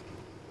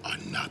 Are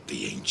not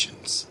the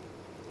ancients,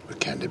 or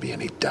can there be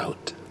any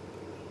doubt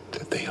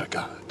that they are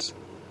gods?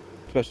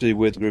 Especially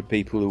with a group of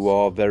people who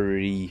are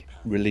very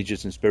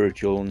religious and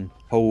spiritual and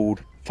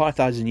hold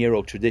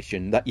 5,000-year-old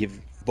tradition that you've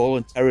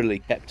voluntarily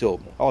kept up.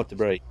 Hard to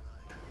break.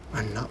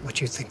 are not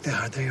what you think they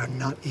are. They are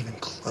not even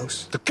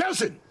close. The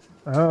cousin!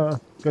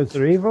 Because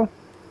they're evil?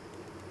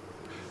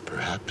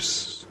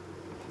 Perhaps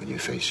when you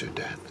face your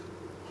death,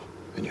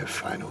 in your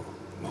final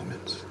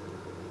moments,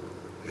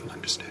 you'll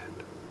understand.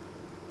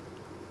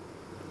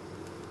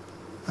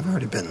 I've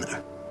already been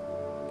there.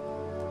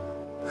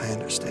 I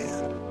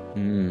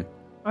understand.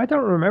 I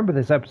don't remember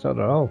this episode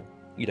at all.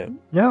 You don't?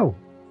 No.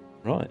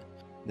 Right.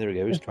 There he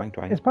goes. Twang,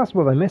 twang. It's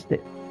possible I missed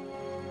it.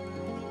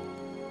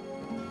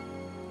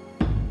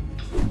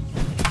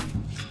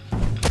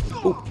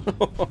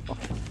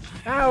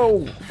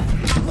 Ow!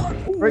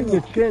 Bring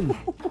your chin.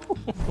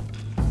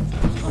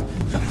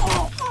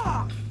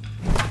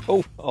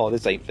 Oh,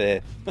 this ain't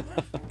fair.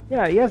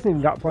 Yeah, he hasn't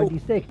even got a pointy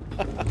stick.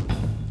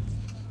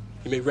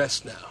 You may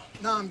rest now.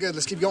 No, I'm good.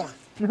 Let's keep going.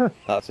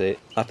 That's it.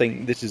 I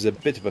think this is a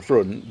bit of a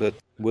front, but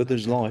where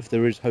there's life,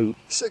 there is hope.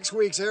 6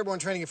 weeks airborne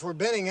training at Fort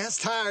Benning. That's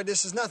tired.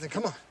 This is nothing.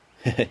 Come on.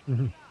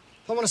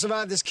 If I want to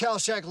survive this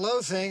Calshak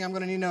Low thing, I'm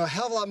going to need to know a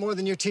hell of a lot more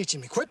than you're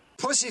teaching me. Quit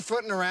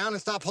pussyfooting around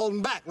and stop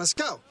holding back. Let's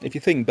go. If you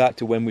think back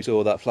to when we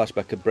saw that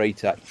flashback of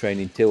Braytak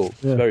training Till,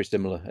 it's very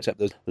similar, except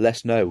there's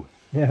less no.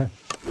 Yeah.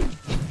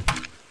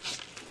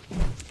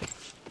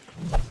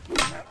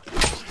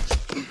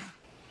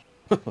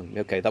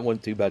 Okay, that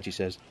wasn't too bad, she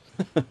says,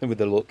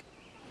 with a look.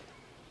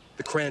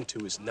 The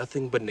Krantu is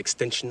nothing but an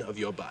extension of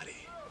your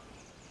body.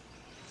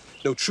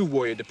 No true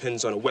warrior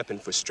depends on a weapon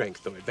for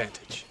strength or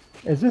advantage.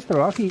 Is this the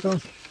Rocky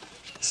gun?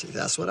 See,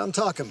 that's what I'm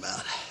talking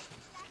about.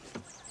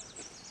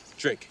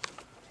 Drink.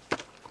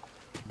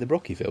 The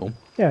Rocky film?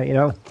 Yeah, you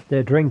know,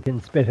 the drink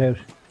and spit out.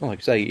 Well, like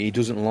I say, he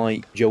doesn't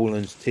like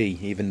Jolan's tea,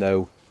 even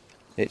though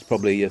it's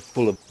probably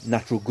full of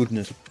natural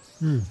goodness.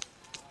 I'm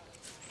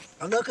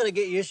not going to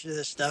get used to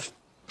this stuff.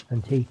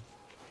 And tea.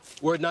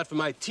 Were it not for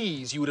my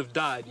teas, you would have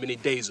died many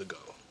days ago.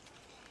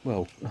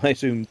 Well, I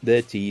assume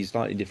their tea is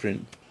slightly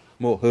different,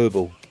 more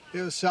herbal. It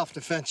was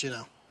self-defense, you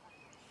know.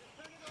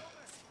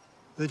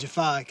 The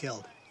Jaffa I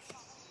killed.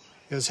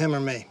 It was him or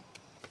me.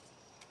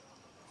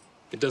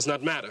 It does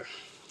not matter.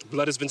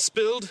 Blood has been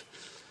spilled.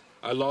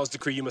 Our laws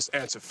decree you must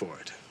answer for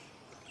it.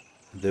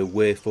 The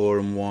wherefore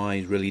and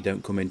why really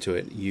don't come into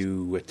it.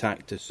 You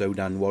attacked a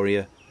Sodan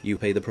warrior, you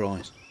pay the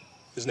price.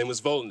 His name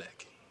was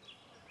Volnek.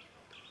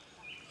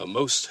 A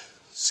most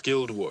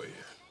skilled warrior.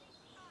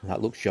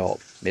 That looks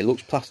sharp. It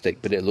looks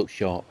plastic, but it looks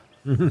sharp.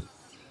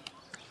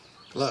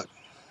 Look,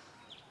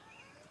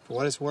 for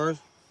what it's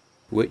worth...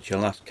 Which,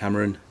 alas,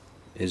 Cameron,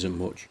 isn't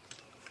much.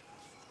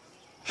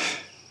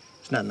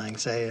 There's nothing I can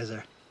say, is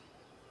there?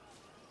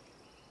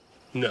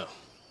 No.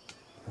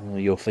 Oh,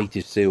 your fate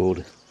is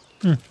sealed.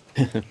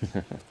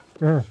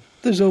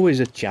 There's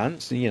always a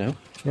chance, you know.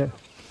 Yeah.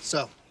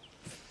 So,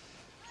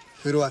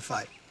 who do I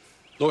fight?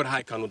 Lord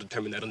Haikon will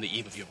determine that on the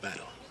eve of your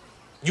battle.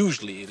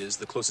 Usually it is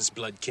the closest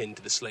blood kin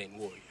to the slain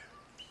warrior.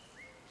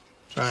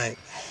 Right.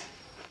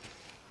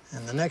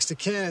 And the next of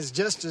kin is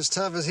just as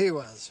tough as he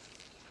was.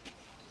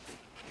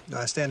 Do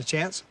I stand a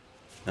chance?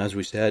 As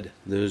we said,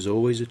 there's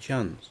always a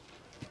chance.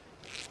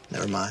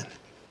 Never mind.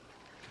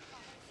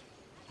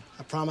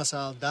 I promise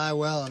I'll die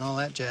well and all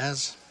that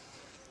jazz.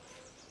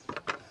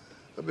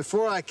 But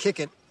before I kick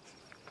it,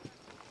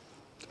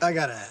 I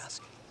gotta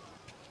ask.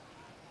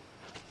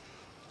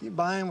 You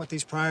buying what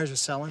these priors are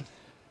selling?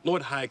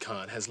 Lord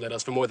Haikon has led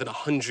us for more than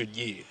 100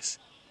 years.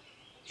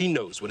 He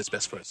knows what is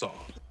best for us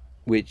all.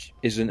 Which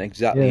isn't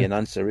exactly an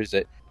answer, is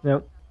it?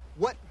 No.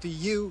 What do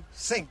you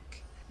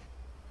think?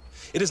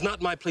 It is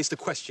not my place to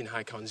question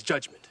Haikon's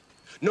judgment,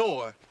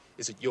 nor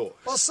is it yours.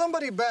 Well,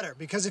 somebody better,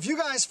 because if you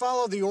guys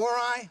follow the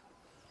Ori,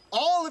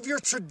 all of your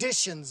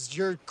traditions,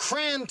 your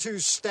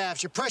Krantu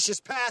staffs, your precious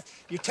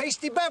path, your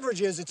tasty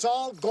beverages, it's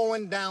all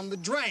going down the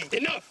drain.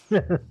 Enough!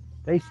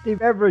 Tasty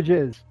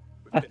beverages.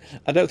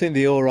 I don't think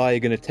the Ori are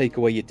going to take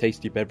away your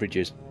tasty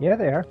beverages. Yeah,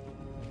 they are.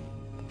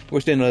 We're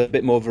seeing a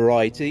bit more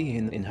variety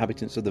in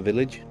inhabitants of the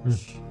village.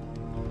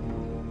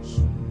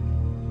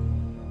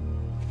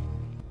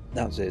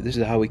 That's it. This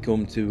is how we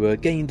come to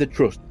gain the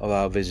trust of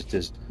our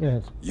visitors.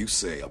 Yes. You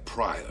say a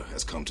prior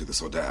has come to the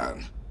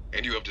Sodan,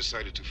 And you have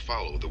decided to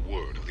follow the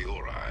word of the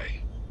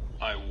Ori.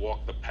 I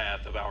walk the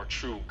path of our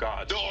true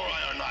gods. The Ori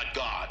are not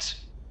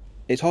gods.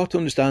 It's hard to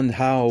understand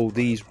how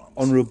these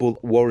honourable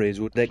warriors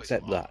would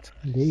accept that.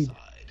 Indeed.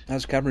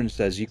 As Cameron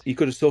says, you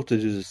could have sorted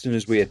us as soon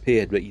as we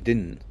appeared, but you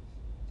didn't.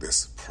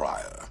 This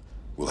prior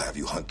will have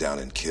you hunt down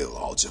and kill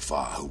all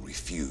Jaffa who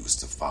refuse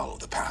to follow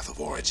the path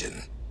of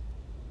origin.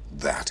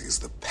 That is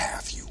the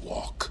path you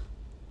walk.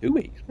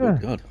 Ooh-wee. Oh,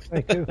 God.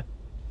 Very cool.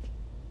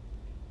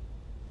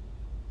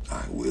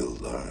 I will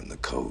learn the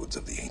codes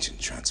of the ancient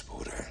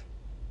transporter.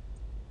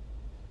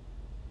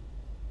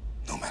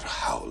 No matter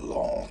how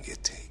long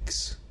it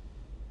takes.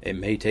 It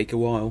may take a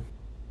while.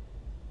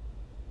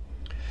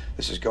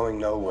 This is going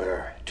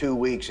nowhere. 2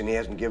 weeks and he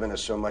hasn't given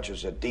us so much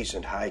as a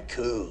decent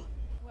haiku.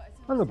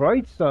 On the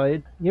bright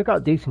side, you got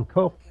a decent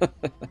cup.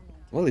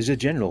 Well, he's a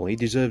general. He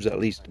deserves at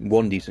least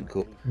one decent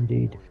cup.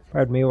 Indeed.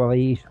 Pardon me while I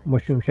eat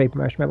mushroom-shaped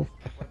marshmallow.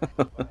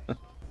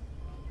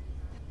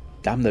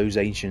 Damn those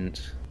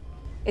ancients.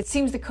 It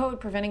seems the code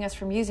preventing us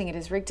from using it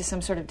is rigged to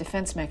some sort of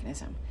defense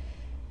mechanism.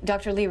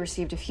 Dr. Lee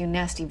received a few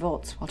nasty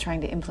volts while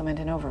trying to implement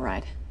an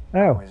override.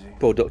 Oh.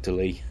 Poor Dr.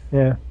 Lee.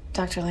 Yeah.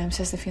 Dr. Lamb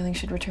says the feeling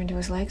should return to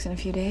his legs in a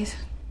few days.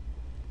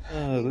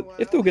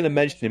 If they were going to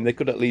mention him, they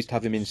could at least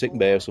have him in sick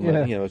bay or something.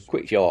 Yeah. You know, a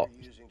quick shot.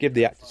 Give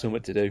the actor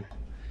something to do.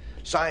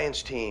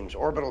 Science teams,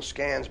 orbital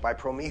scans by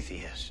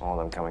Prometheus. All of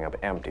them coming up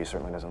empty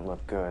certainly doesn't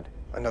look good.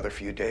 Another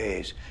few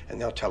days, and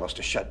they'll tell us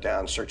to shut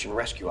down search and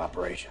rescue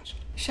operations.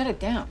 Shut it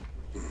down.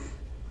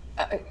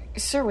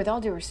 Sir, with all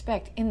due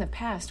respect, in the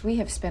past, we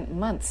have spent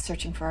months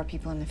searching for our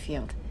people in the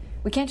field.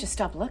 We can't just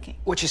stop looking.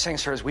 What she's saying,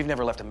 sir, is we've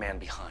never left a man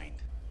behind.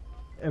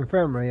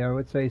 Infirmary, I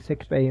would say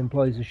sick bay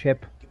employs a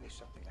ship.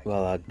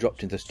 Well, I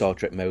dropped into Star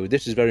Trek mode.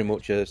 This is very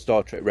much a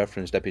Star Trek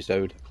referenced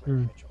episode.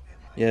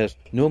 Yes,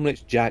 normally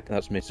it's Jack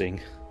that's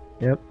missing.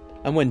 Yep.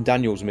 And when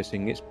Daniel's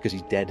missing, it's because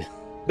he's dead.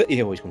 But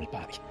he always comes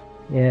back.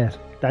 Yes,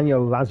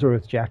 Daniel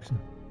Lazarus Jackson.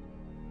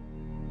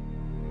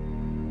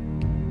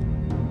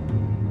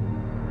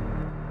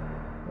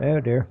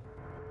 Oh dear.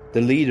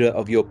 The leader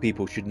of your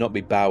people should not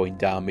be bowing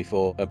down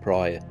before a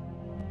prior.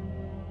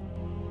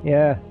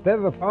 Yeah, bit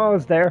of a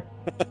pause there.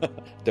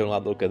 Don't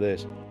like the look of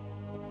this.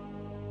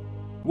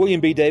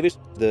 William B. Davis,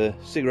 the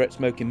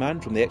cigarette-smoking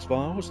man from the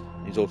X-Files.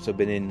 He's also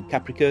been in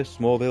Caprica,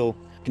 Smallville,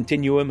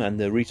 Continuum, and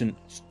the recent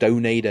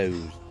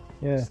Stonados.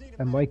 Yeah,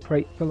 a Mike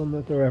Crate film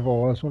if there ever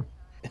was one.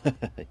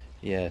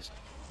 Yes.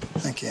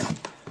 Thank you.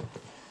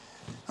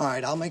 All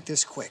right, I'll make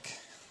this quick.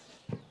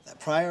 That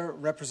prior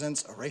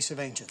represents a race of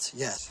ancients,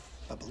 yes.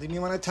 But believe me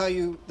when I tell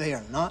you, they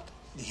are not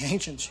the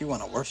ancients you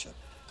want to worship.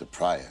 The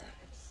prior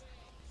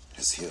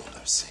has healed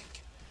our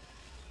sick,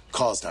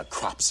 caused our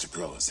crops to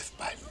grow as if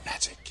by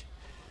magic.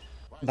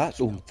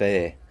 That's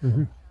unfair.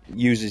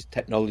 Uses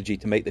technology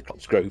to make the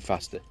crops grow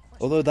faster.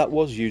 Although that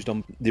was used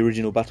on the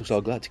original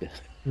Battlestar Galactica.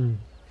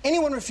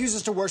 Anyone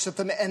refuses to worship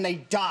them and they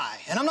die.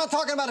 And I'm not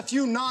talking about a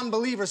few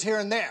non-believers here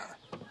and there.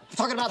 I'm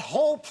talking about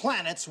whole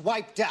planets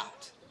wiped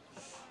out.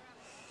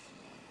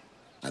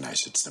 And I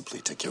should simply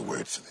take your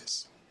word for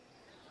this.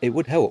 It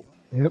would help.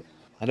 Yep.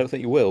 I don't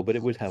think you will, but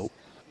it would help.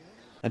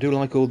 I do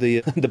like all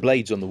the the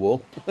blades on the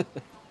wall.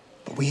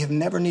 But we have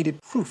never needed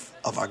proof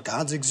of our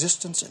God's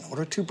existence in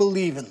order to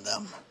believe in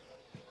them.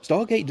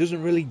 Stargate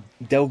doesn't really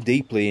delve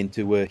deeply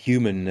into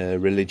human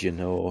religion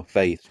or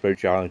faith,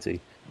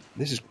 spirituality.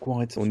 This is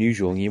quite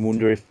unusual, and you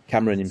wonder if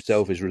Cameron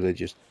himself is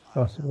religious.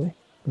 Possibly.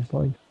 Good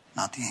point.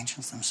 Not the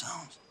ancients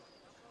themselves.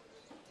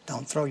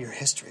 Don't throw your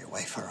history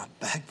away for a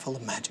bag full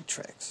of magic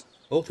tricks.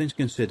 All things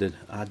considered,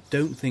 I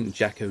don't think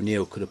Jack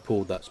O'Neill could have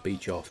pulled that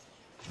speech off.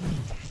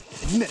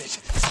 Admit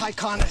it,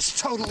 Tychon has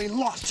totally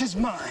lost his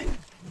mind.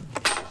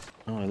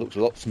 Oh, he looks a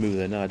lot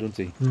smoother now, doesn't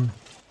he?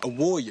 A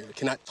warrior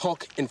cannot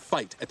talk and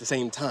fight at the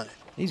same time.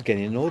 He's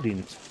getting an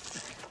audience.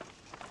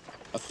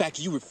 A fact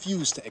you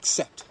refuse to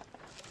accept.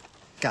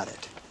 Got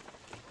it.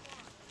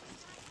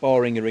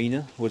 Sparring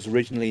Arena was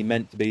originally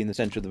meant to be in the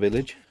centre of the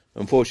village.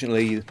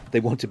 Unfortunately, they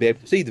want to be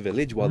able to see the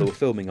village while they were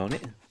filming on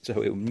it,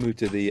 so it moved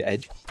to the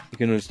edge. You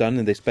can understand,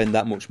 and they spend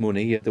that much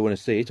money, they want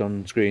to see it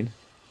on screen.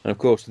 And of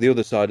course, the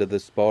other side of the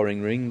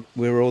sparring ring,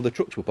 where all the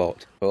trucks were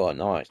parked. Oh,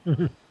 nice.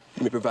 You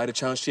may provide a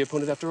challenge to your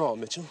opponent after all,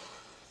 Mitchell.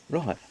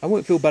 Right, I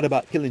won't feel bad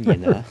about killing you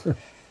now.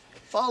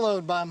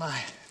 Followed by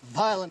my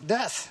violent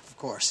death, of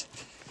course.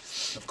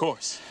 Of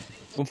course.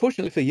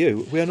 Unfortunately for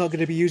you, we are not going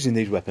to be using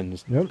these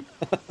weapons. Nope.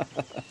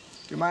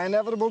 To my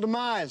inevitable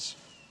demise.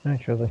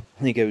 Naturally.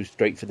 He goes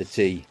straight for the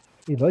tea.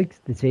 He likes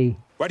the tea.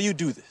 Why do you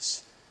do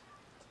this?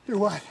 Do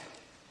what?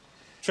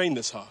 Train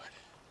this hard.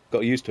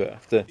 Got used to it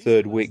after the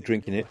third week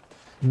drinking it.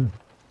 I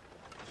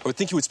would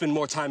think you would spend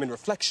more time in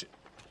reflection.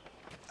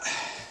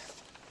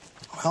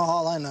 Well,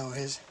 all I know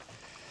is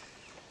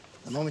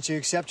the moment you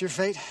accept your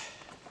fate,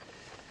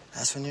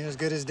 that's when you're as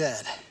good as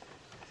dead.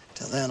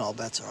 Till then, all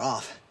bets are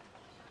off.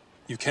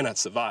 You cannot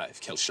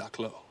survive, Kel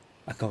Shaklo.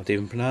 I can't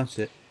even pronounce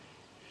it.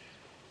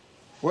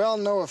 Well,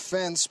 no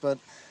offense, but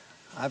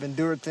I've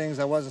endured things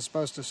I wasn't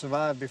supposed to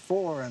survive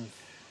before, and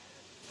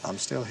I'm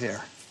still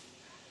here.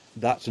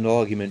 That's an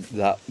argument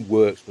that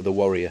works for the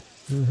warrior.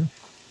 Mm-hmm.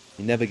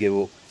 You never give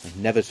up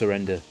and never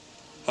surrender.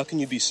 How can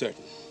you be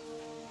certain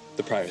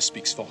the prior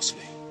speaks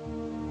falsely?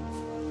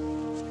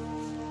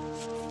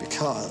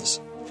 Because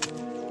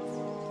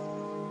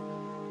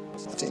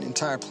the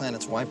entire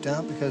planet's wiped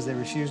out because they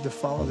refuse to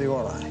follow the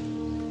Ori.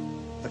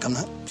 Look, I'm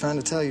not trying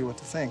to tell you what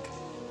to think.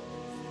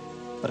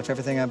 But if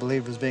everything I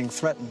believed was being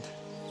threatened,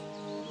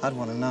 I'd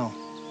want to know.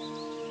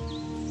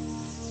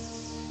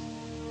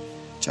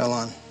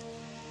 Jolan,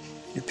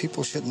 your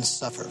people shouldn't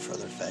suffer for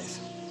their faith.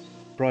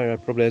 Prior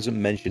probably hasn't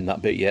mentioned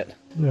that bit yet.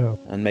 No.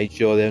 And made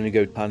sure they only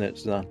go to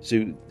planets that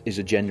suit his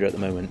agenda at the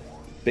moment.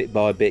 Bit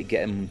by bit,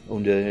 get him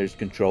under his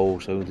control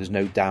so there's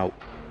no doubt.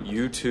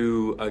 You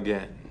two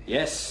again.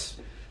 Yes.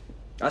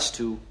 Us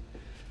two.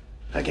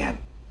 Again.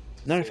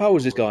 Now, if I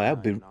was this guy,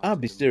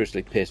 I'd be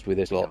seriously pissed with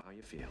this lot.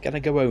 Can I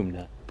go home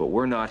now? But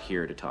we're not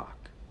here to talk.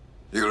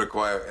 You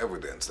require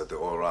evidence that the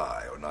Ori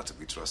are not to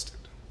be trusted.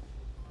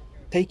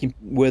 Take him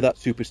where that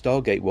Super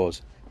Stargate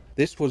was.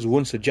 This was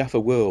once a Jaffa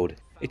world.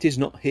 It is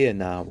not here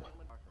now.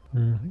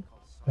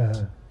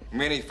 Mm-hmm.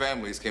 Many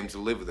families came to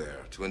live there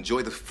to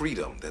enjoy the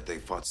freedom that they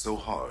fought so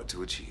hard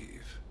to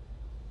achieve.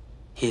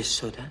 He is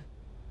Sudan?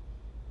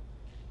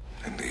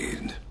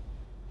 Indeed.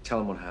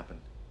 Tell him what happened.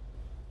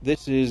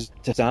 This is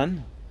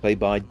Tazan, played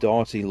by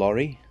Darcy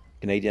Laurie,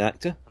 Canadian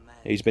actor.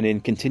 He's been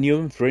in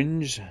Continuum,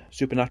 Fringe,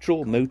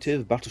 Supernatural,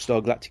 Motive,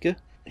 Battlestar Galactica.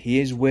 He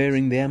is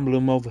wearing the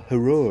emblem of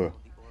Horror.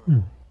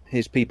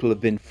 His people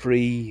have been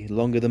free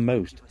longer than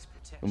most.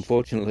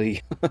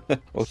 Unfortunately,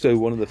 also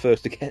one of the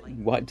first to get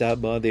wiped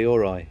out by the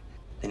Ori.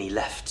 Then he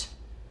left.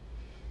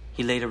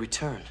 He later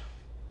returned.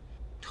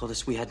 Told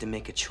us we had to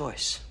make a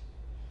choice.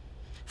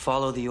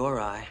 Follow the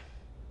Ori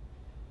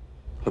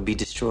or be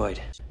destroyed.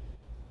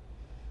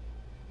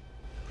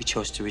 We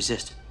chose to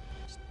resist.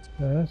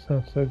 That's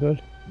not so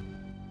good.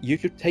 You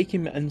should take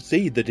him and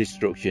see the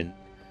destruction.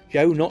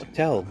 Show, not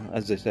tell,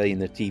 as they say in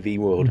the TV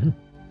world.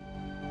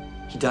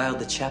 He dialed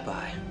the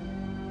Chapai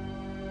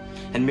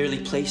and merely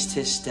placed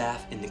his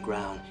staff in the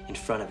ground in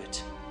front of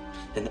it.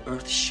 Then the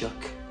earth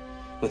shook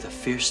with a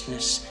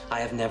fierceness I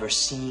have never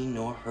seen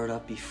nor heard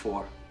of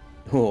before.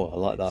 Oh, I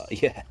like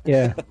that, yeah.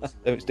 Yeah.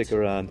 Don't stick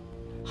around.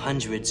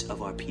 Hundreds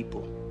of our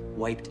people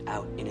wiped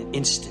out in an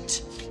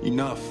instant.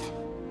 Enough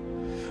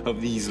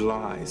of these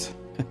lies.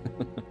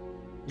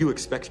 You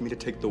expect me to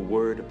take the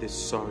word of this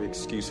sorry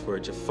excuse for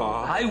a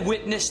Jafar? I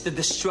witnessed the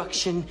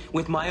destruction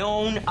with my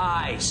own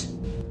eyes.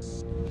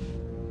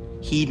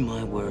 Heed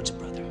my words,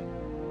 brother.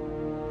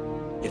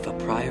 If a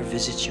prior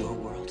visits your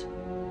world,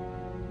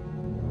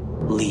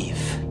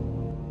 leave.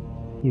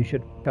 You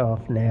should go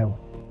off now.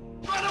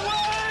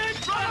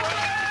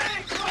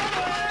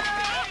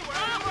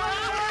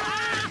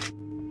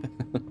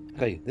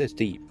 Hey, that's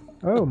deep.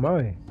 Oh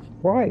my.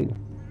 Why?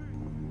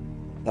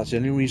 That's the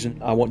only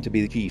reason I want to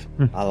be the chief.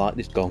 I like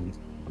this gong.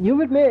 You've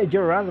admitted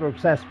you're rather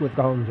obsessed with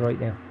gongs right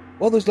now.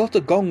 Well, there's lots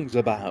of gongs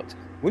about.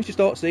 Once you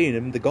start seeing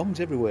them, the gongs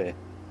everywhere.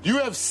 You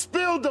have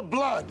spilled the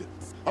blood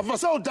of a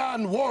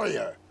Sodan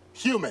warrior,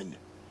 human.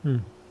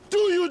 Do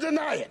you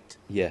deny it?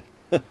 Yeah.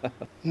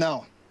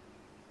 No.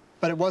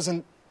 But it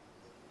wasn't...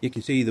 You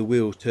can see the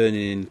wheels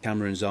turning in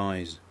Cameron's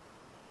eyes.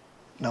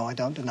 No, I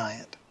don't deny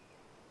it.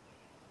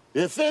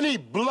 If any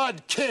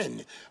blood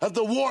kin of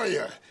the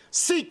warrior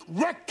seek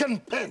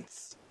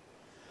recompense,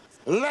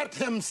 let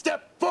him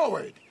step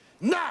forward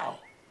now.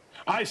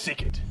 I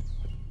seek it.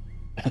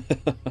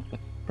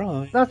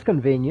 Right. That's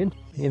convenient,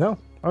 you know.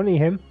 Only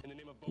him.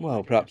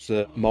 Well, perhaps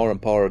Ma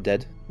and Pa are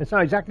dead. It's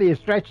not exactly a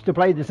stretch to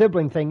play the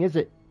sibling thing, is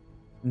it?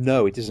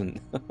 No, it isn't.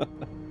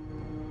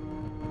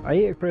 I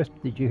ate a crisp,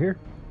 did you hear?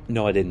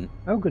 No, I didn't.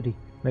 Oh, goody.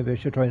 Maybe I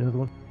should try another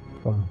one.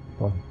 Bum,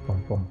 bum,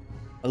 bum, bum.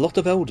 A lot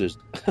of elders.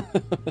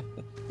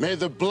 May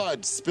the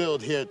blood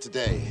spilled here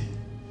today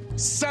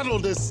settle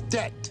this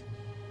debt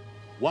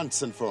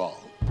once and for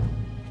all.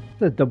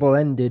 It's a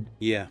double-ended.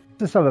 Yeah.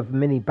 It's a sort of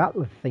mini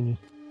battle thingy.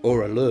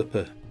 Or a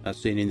lurper, as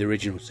seen in the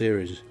original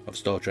series of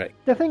Star Trek.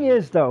 The thing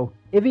is, though,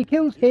 if he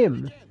kills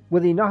him,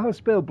 will he not have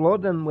spilled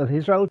blood and will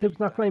his relatives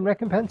not claim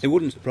recompense? It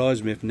wouldn't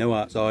surprise me if no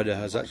outsider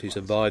has actually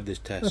survived this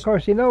test. Of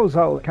course, he knows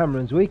all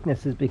Cameron's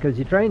weaknesses because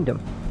he trained him.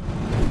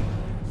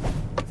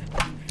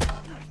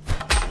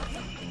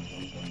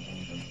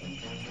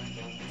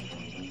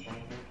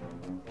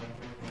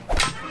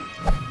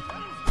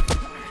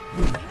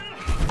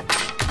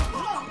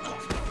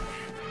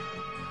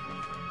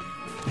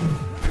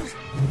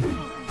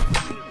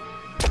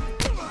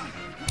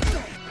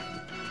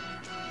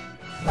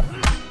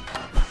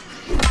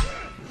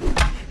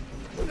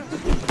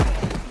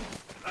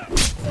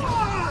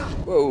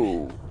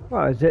 Whoa.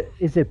 What,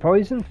 is it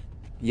poisoned?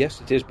 Yes,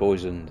 it is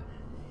poisoned.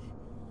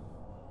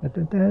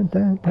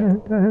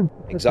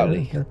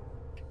 Exactly.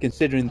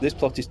 Considering this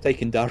plot is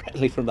taken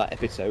directly from that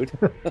episode.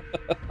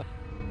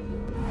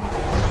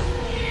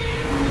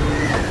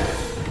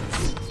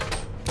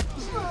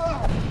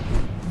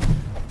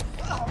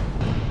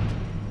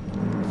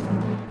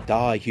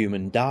 Die,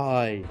 human,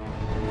 die.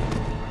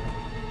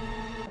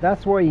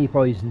 That's why he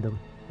poisoned him.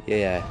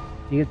 Yeah.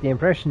 You get the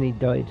impression he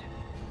died.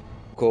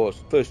 Of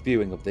course, first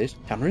viewing of this,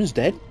 Cameron's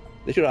dead.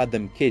 They should have had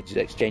them kids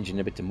exchanging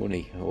a bit of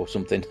money or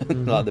something.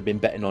 Like they've been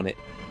betting on it.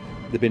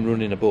 They've been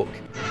running a book.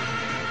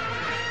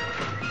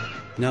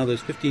 Now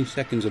there's 15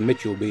 seconds of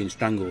Mitchell being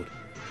strangled,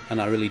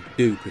 and I really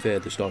do prefer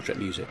the Star Trek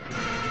music.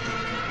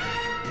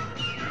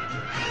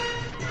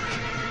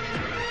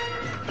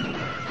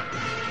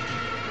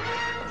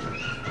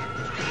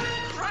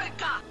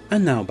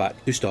 And now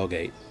back to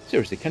Stargate.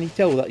 Seriously, can you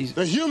tell that he's...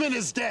 The human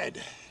is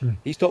dead.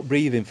 He stopped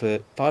breathing for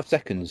 5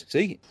 seconds.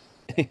 See?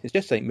 His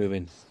chest ain't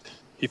moving.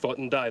 He fought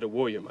and died a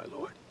warrior, my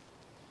lord.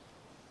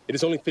 It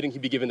is only fitting he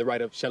be given the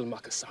right of Shel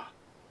Makasa.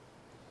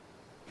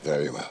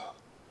 Very well.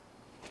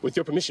 With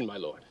your permission, my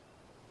lord,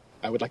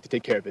 I would like to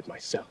take care of it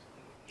myself.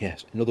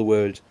 Yes, in other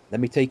words,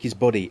 let me take his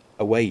body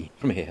away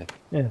from here.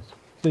 Yes.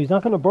 So he's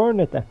not going to burn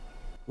it then?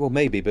 Well,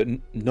 maybe, but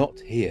not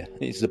here.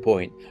 It's the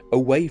point.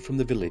 Away from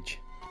the village.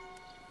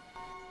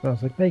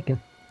 Smells like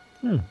bacon.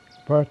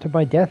 Part to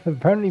my death have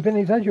apparently been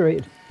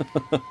exaggerated.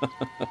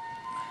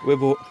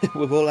 We've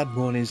all had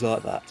mornings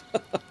like that.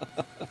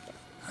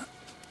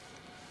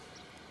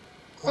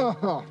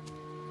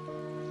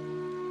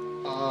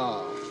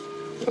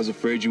 I was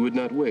afraid you would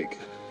not wake.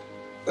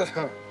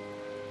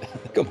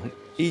 Come on,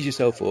 ease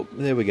yourself up.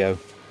 There we go.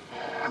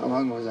 How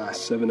long was I?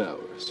 7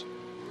 hours.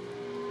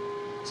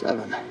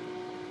 7.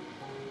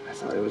 I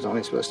thought it was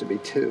only supposed to be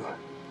 2.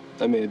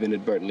 I may have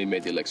inadvertently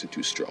made the elixir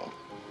too strong.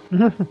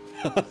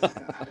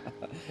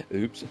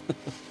 Oops.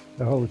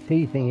 The whole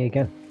tea thing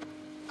again.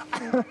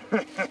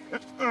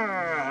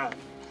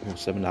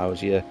 7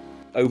 hours, yeah.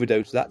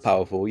 Overdose that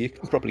powerful, you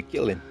can probably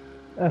kill him.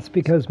 That's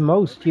because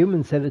most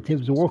human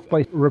sedatives work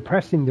by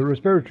repressing the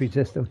respiratory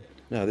system.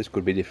 No, this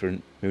could be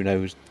different. Who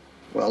knows?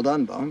 Well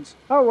done, Bones.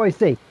 Oh, I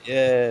see.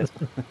 Yeah.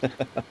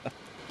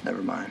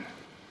 Never mind.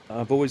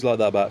 I've always liked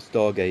that about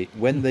Stargate.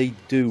 When they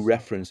do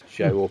reference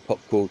show or pop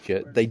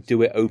culture, they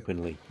do it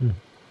openly.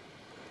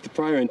 The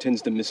Prior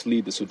intends to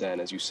mislead the Sudan,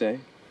 as you say.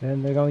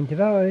 And they're going to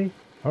die.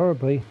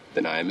 Horribly.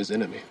 Then I am his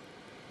enemy.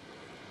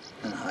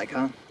 And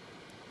Icon?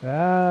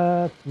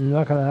 Not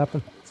going to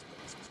happen.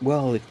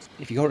 Well,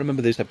 if you can't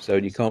remember this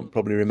episode, you can't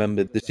probably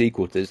remember the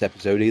sequel to this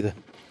episode either.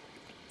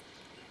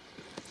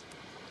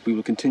 We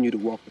will continue to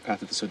walk the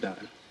path of the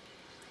Sudan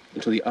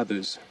until the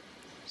others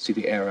see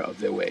the error of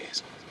their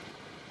ways.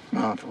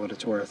 Oh, for what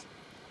it's worth.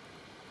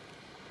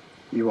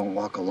 You won't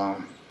walk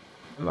alone.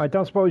 I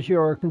don't suppose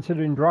you're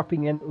considering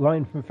dropping in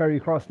line from Ferry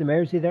Cross to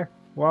Mersey there?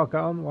 Walk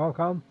on,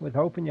 with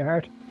hope in your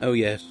heart. Oh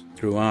yes,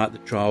 throughout the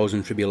trials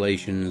and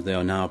tribulations, they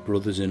are now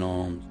brothers in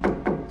arms.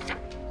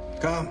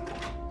 Come.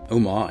 Oh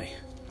my,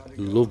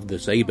 love the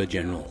Saber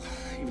General.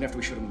 Even after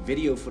we showed him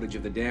video footage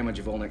of the damage,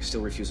 Volnek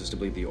still refuses to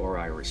believe the Ori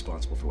are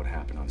responsible for what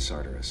happened on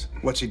Sartaris.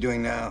 What's he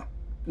doing now?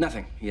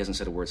 Nothing. He hasn't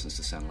said a word since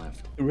the Sen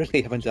left. They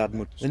really haven't had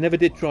much. They never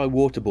did try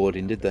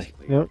waterboarding, did they?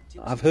 Yep.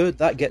 I've heard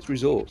that gets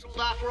results.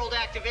 Off-world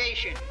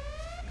activation.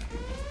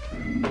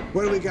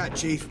 What do we got,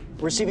 Chief?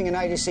 We're receiving an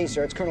IDC,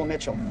 sir. It's Colonel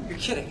Mitchell. You're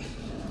kidding.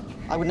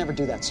 I would never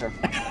do that, sir.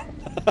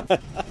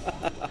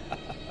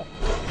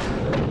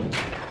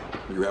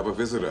 You have a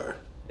visitor.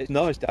 It's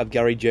nice to have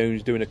Gary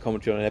Jones doing a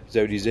commentary on an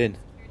episode he's in.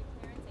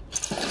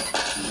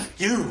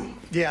 You!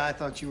 Yeah, I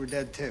thought you were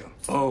dead too.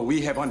 Oh,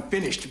 we have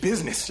unfinished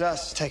business.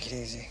 Just take it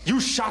easy. You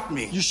shot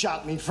me. You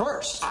shot me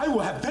first. I will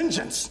have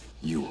vengeance.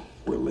 You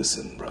will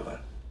listen, brother.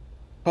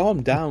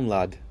 Calm down,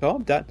 lad.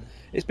 Calm down.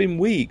 It's been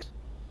weeks.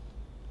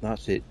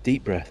 That's it.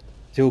 Deep breath.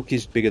 Tilk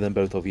is bigger than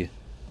both of you.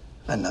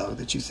 I know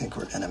that you think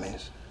we're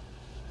enemies.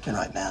 And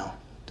right now,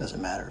 it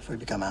doesn't matter if we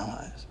become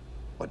allies.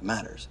 What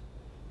matters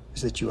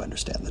is that you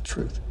understand the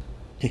truth.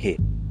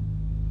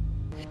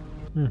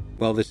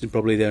 Well, this is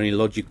probably the only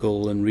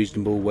logical and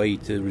reasonable way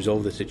to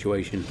resolve the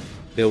situation.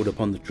 Build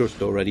upon the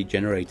trust already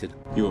generated.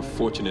 You are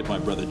fortunate my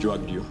brother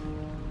drugged you.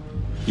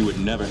 You would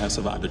never have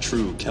survived a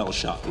true Kel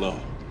shock blow.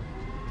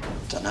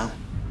 Don't know.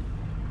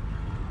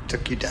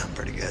 Took you down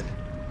pretty good.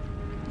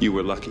 You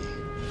were lucky.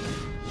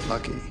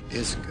 Lucky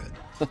is good.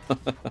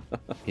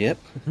 Yep.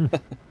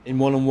 In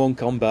one-on-one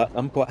combat,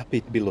 I'm quite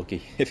happy to be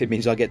lucky, if it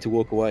means I get to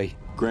walk away.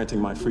 Granting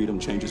my freedom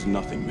changes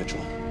nothing,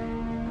 Mitchell.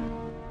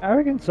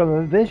 Arrogant son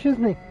of a bitch,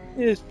 isn't he?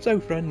 He is so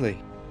friendly.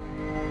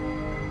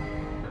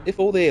 If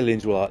all the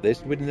aliens were like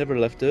this, we'd have never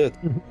left Earth.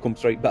 Come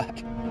straight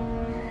back.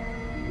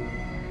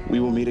 We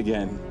will meet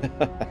again.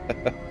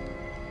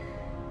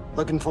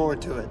 Looking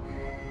forward to it.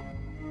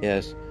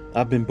 Yes,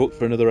 I've been booked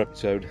for another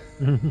episode.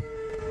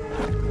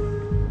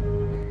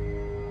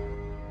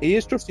 He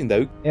is trusting,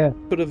 though. Yeah.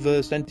 Could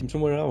have sent him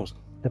somewhere else.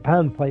 The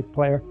panpipe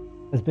player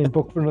has been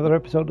booked for another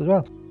episode as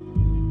well.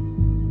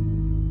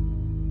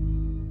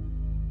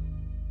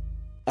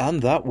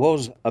 And that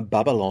was a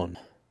Babylon.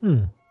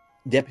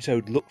 The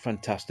episode looked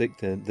fantastic.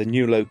 The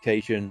new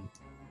location,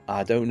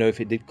 I don't know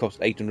if it did cost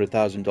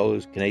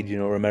 $800,000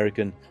 Canadian or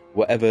American.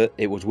 Whatever,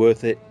 it was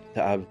worth it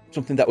to have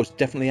something that was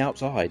definitely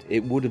outside.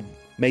 It would have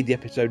made the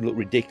episode look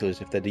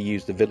ridiculous if they'd have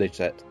used the village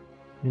set.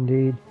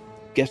 Indeed.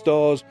 Guest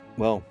stars,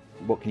 well,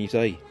 what can you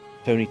say?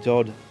 Tony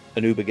Todd,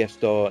 an Uber guest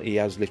star. He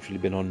has literally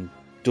been on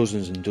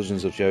dozens and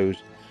dozens of shows.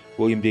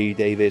 William D.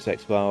 Davis,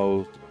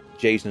 X-Files,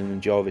 Jason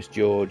and Jarvis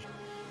George.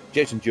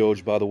 Jason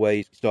George, by the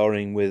way,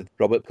 starring with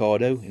Robert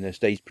Cardo in a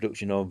stage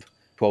production of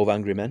 12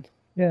 Angry Men.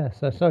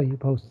 Yes, I saw you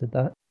posted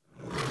that.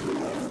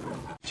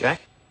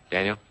 Jack?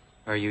 Daniel?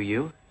 Are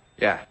you?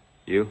 Yeah,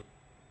 you?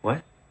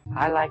 What?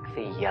 I like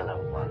the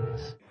yellow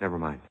ones. Never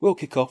mind. We'll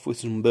kick off with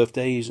some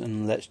birthdays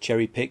and let's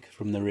cherry pick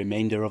from the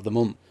remainder of the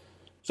month.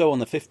 So on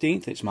the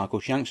 15th, it's Michael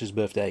Shanks'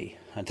 birthday.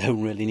 I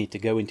don't really need to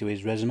go into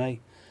his resume.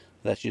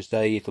 Let's just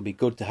say it'll be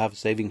good to have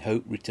Saving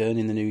Hope return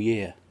in the new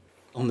year.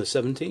 On the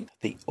 17th,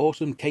 the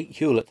awesome Kate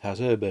Hewlett has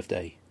her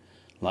birthday.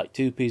 Like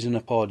two peas in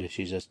a pod,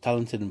 she's as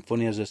talented and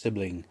funny as her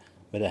sibling,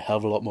 but a hell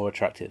of a lot more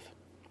attractive.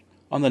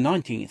 On the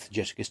 19th,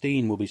 Jessica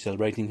Steen will be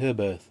celebrating her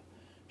birth.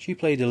 She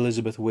played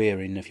Elizabeth Weir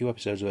in a few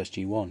episodes of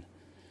SG-1.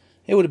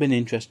 It would have been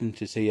interesting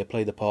to see her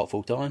play the part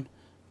full time,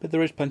 but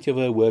there is plenty of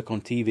her work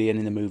on TV and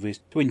in the movies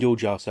to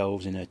indulge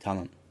ourselves in her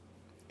talent.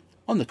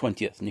 On the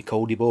 20th,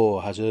 Nicole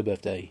DeBoer has her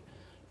birthday.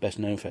 Best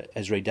known for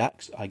Ezra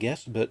Dax, I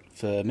guess, but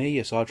for me,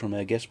 aside from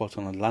her guest spot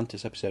on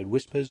Atlantis episode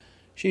Whispers,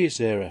 she is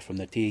Sarah from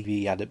the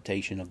TV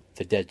adaptation of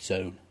The Dead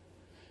Zone.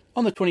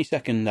 On the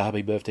 22nd, a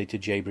happy birthday to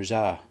Jay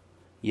Brazar.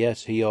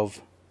 Yes, he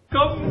of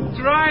Come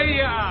try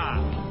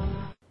ya!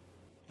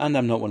 And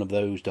I'm not one of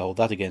those to hold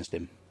that against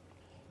him.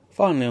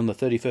 Finally, on the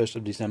 31st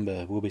of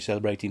December, we'll be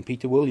celebrating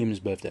Peter Williams'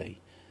 birthday,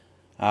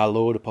 our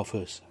Lord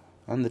Apophis,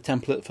 and the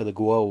template for the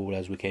Goa'uld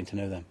as we came to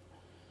know them.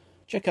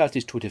 Check out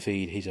his Twitter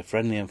feed, he's a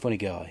friendly and funny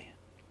guy.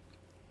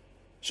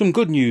 Some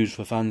good news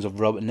for fans of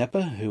Robert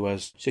Nepper, who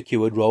has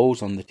secured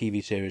roles on the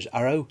TV series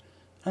Arrow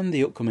and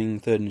the upcoming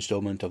third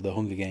instalment of The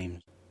Hunger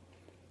Games.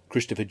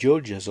 Christopher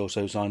Judge has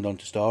also signed on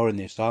to star in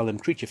the Asylum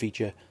creature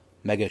feature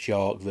Mega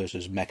Shark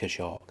vs. Mecha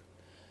Shark.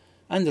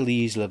 And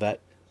Elise Levette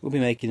will be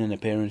making an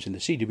appearance in the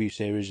CW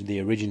series The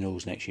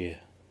Originals next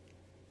year.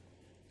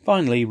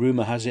 Finally,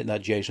 rumour has it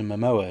that Jason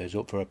Momoa is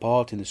up for a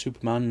part in the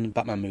Superman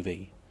Batman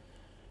movie.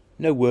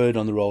 No word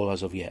on the role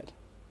as of yet.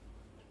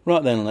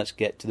 Right then, let's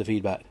get to the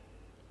feedback.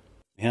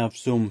 We have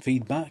some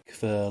feedback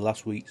for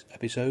last week's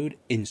episode,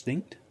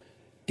 Instinct.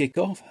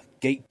 Kickoff,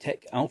 Gate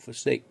Tech Alpha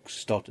 6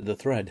 started the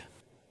thread.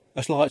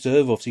 A slight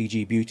serve of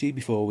CG beauty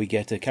before we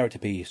get a character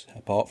piece.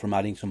 Apart from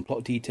adding some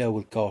plot detail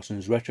with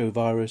Carson's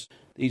retrovirus,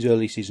 these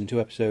early Season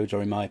 2 episodes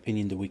are in my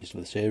opinion the weakest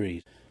of the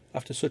series.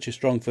 After such a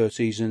strong first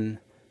season,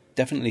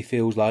 definitely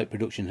feels like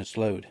production has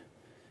slowed.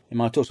 It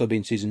might also have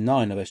been Season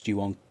 9 of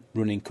SG-1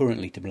 running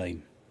currently to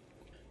blame.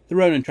 The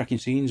Ronan tracking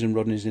scenes and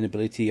Rodney's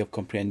inability of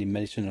comprehending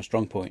medicine are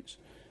strong points.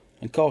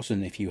 And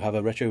Carson, if you have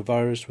a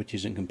retrovirus which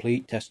isn't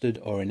complete, tested,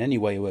 or in any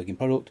way a working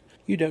product,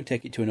 you don't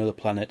take it to another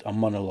planet and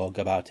monologue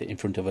about it in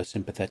front of a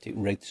sympathetic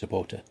Wraith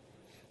supporter.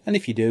 And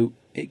if you do,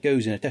 it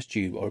goes in a test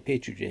tube or a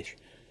petri dish,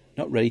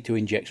 not ready to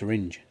inject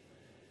syringe.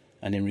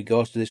 And in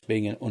regards to this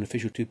being an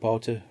unofficial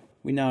two-parter,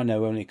 we now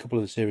know only a couple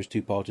of the series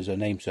two-parters are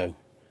named so.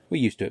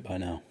 We're used to it by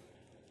now.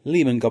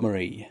 Lee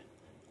Montgomery,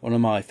 one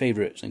of my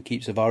favourites and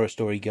keeps the virus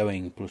story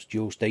going, plus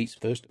Jewel State's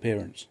first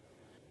appearance.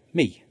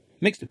 Me.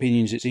 Mixed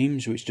opinions it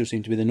seems, which does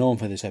seem to be the norm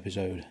for this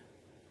episode.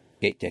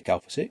 Gate Tech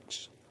Alpha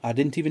 6. I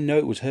didn't even know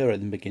it was her at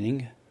the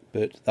beginning,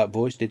 but that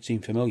voice did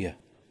seem familiar.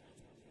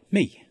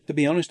 Me. To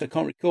be honest, I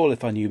can't recall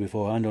if I knew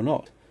beforehand or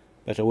not,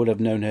 but I would have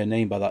known her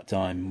name by that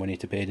time when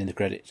it appeared in the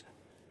credits.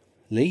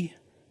 Lee?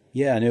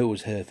 Yeah, I knew it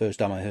was her first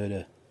time I heard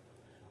her.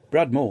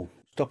 Brad Mull.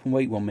 Stop and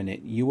wait 1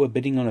 minute. You were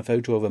bidding on a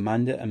photo of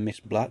Amanda and Miss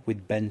Black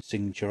with Ben's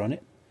signature on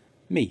it?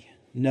 Me.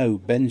 No,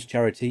 Ben's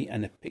charity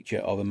and a picture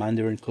of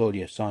Amanda and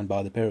Claudia signed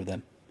by the pair of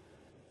them.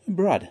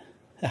 Brad.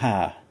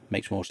 Haha,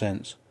 makes more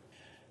sense.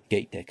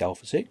 Gate Tech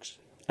Alpha 6.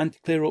 And to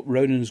clear up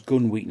Ronan's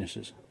gun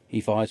weaknesses,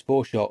 he fires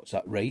 4 shots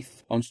at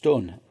Wraith on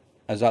stun,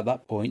 as at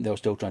that point they were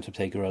still trying to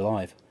take her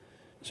alive.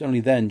 It's only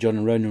then John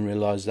and Ronan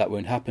realise that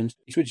won't happen.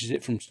 He switches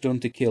it from stun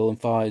to kill and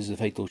fires the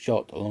fatal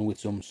shot along with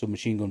some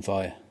submachine gun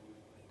fire.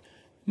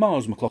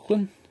 Miles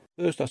McLaughlin.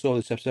 First I saw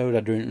this episode I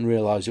didn't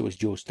realise it was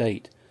Jewel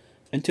State,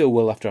 until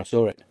well after I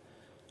saw it.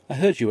 I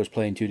heard she was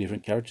playing 2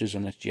 different characters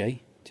on SGA.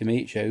 To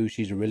me it shows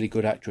she's a really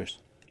good actress.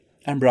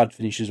 And Brad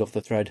finishes off the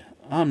thread.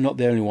 I'm not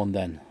the only one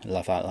then.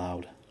 Laugh out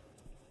loud.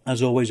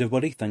 As always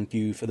everybody, thank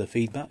you for the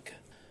feedback.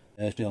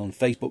 Still on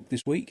Facebook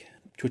this week.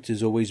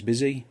 Twitter's always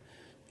busy.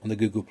 On the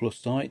Google Plus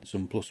site,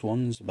 some plus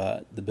ones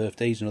about the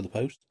birthdays and other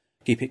posts.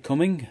 Keep it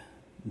coming.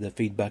 The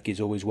feedback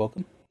is always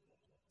welcome.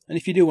 And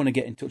if you do want to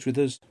get in touch with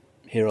us,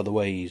 here are the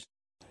ways.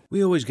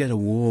 We always get a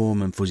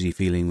warm and fuzzy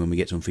feeling when we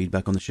get some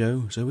feedback on the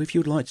show, so if you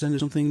would like to send us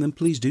something, then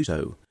please do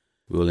so.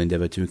 We will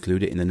endeavour to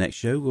include it in the next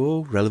show,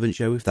 or relevant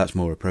show if that's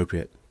more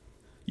appropriate.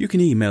 You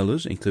can email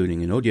us,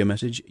 including an audio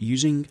message,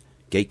 using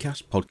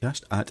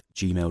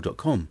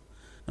gatecastpodcast@gmail.com.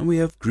 And we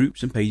have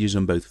groups and pages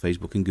on both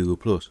Facebook and Google+.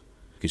 You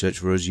can search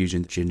for us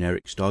using the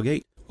generic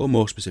Stargate, or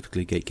more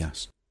specifically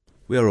Gatecast.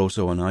 We are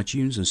also on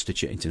iTunes and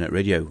Stitcher Internet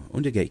Radio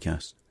under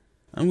Gatecast.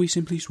 And we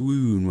simply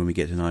swoon when we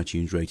get an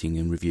iTunes rating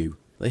and review.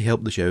 They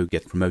help the show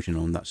get promotion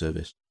on that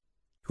service.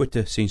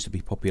 Twitter seems to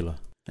be popular,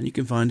 and you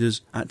can find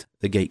us at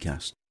The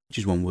Gatecast, which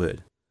is one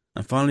word.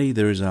 And finally,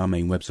 there is our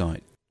main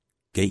website,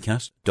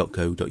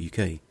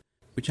 gatecast.co.uk,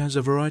 which has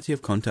a variety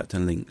of contact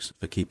and links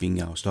for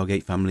keeping our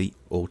Stargate family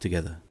all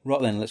together.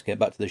 Right then, let's get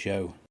back to the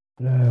show.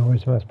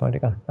 Where's the most point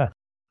again?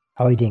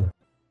 Hiding.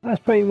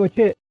 That's pretty much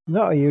it.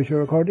 Not a usual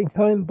recording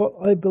time, but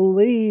I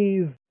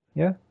believe...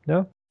 Yeah?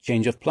 No?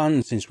 Change of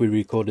plans since we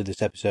recorded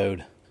this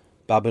episode.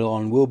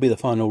 Babylon will be the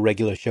final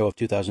regular show of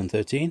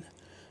 2013,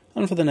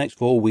 and for the next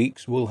 4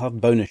 weeks we'll have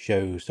bonus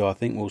shows, so I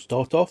think we'll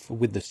start off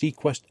with the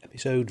Sequest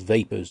episode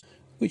Vapors,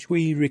 which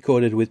we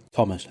recorded with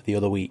Thomas the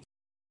other week.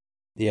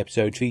 The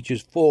episode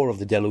features 4 of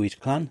the DeLuise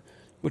clan,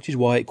 which is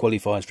why it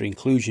qualifies for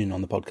inclusion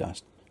on the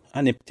podcast,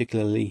 and in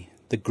particularly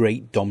the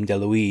great Dom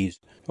DeLuise,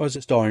 who has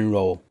a starring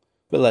role,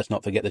 but let's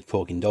not forget the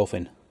talking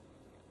dolphin.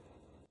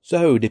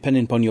 So,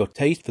 depending upon your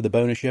taste for the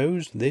bonus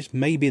shows, this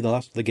may be the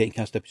last of the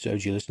Gatecast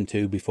episodes you listen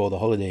to before the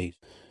holidays.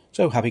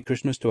 So happy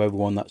Christmas to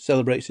everyone that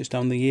celebrates this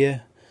time of the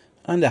year,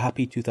 and a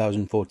happy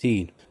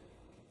 2014.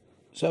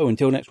 So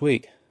until next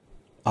week,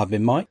 I've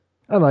been Mike.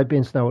 And I've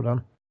been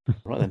Snowdon.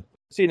 Right then.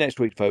 See you next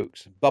week,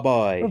 folks.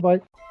 Bye-bye.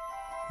 Bye-bye.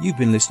 You've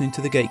been listening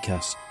to the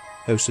Gatecast,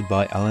 hosted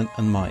by Alan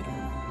and Mike.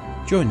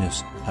 Join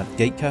us at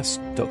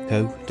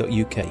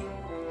gatecast.co.uk.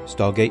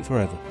 Stargate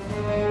forever.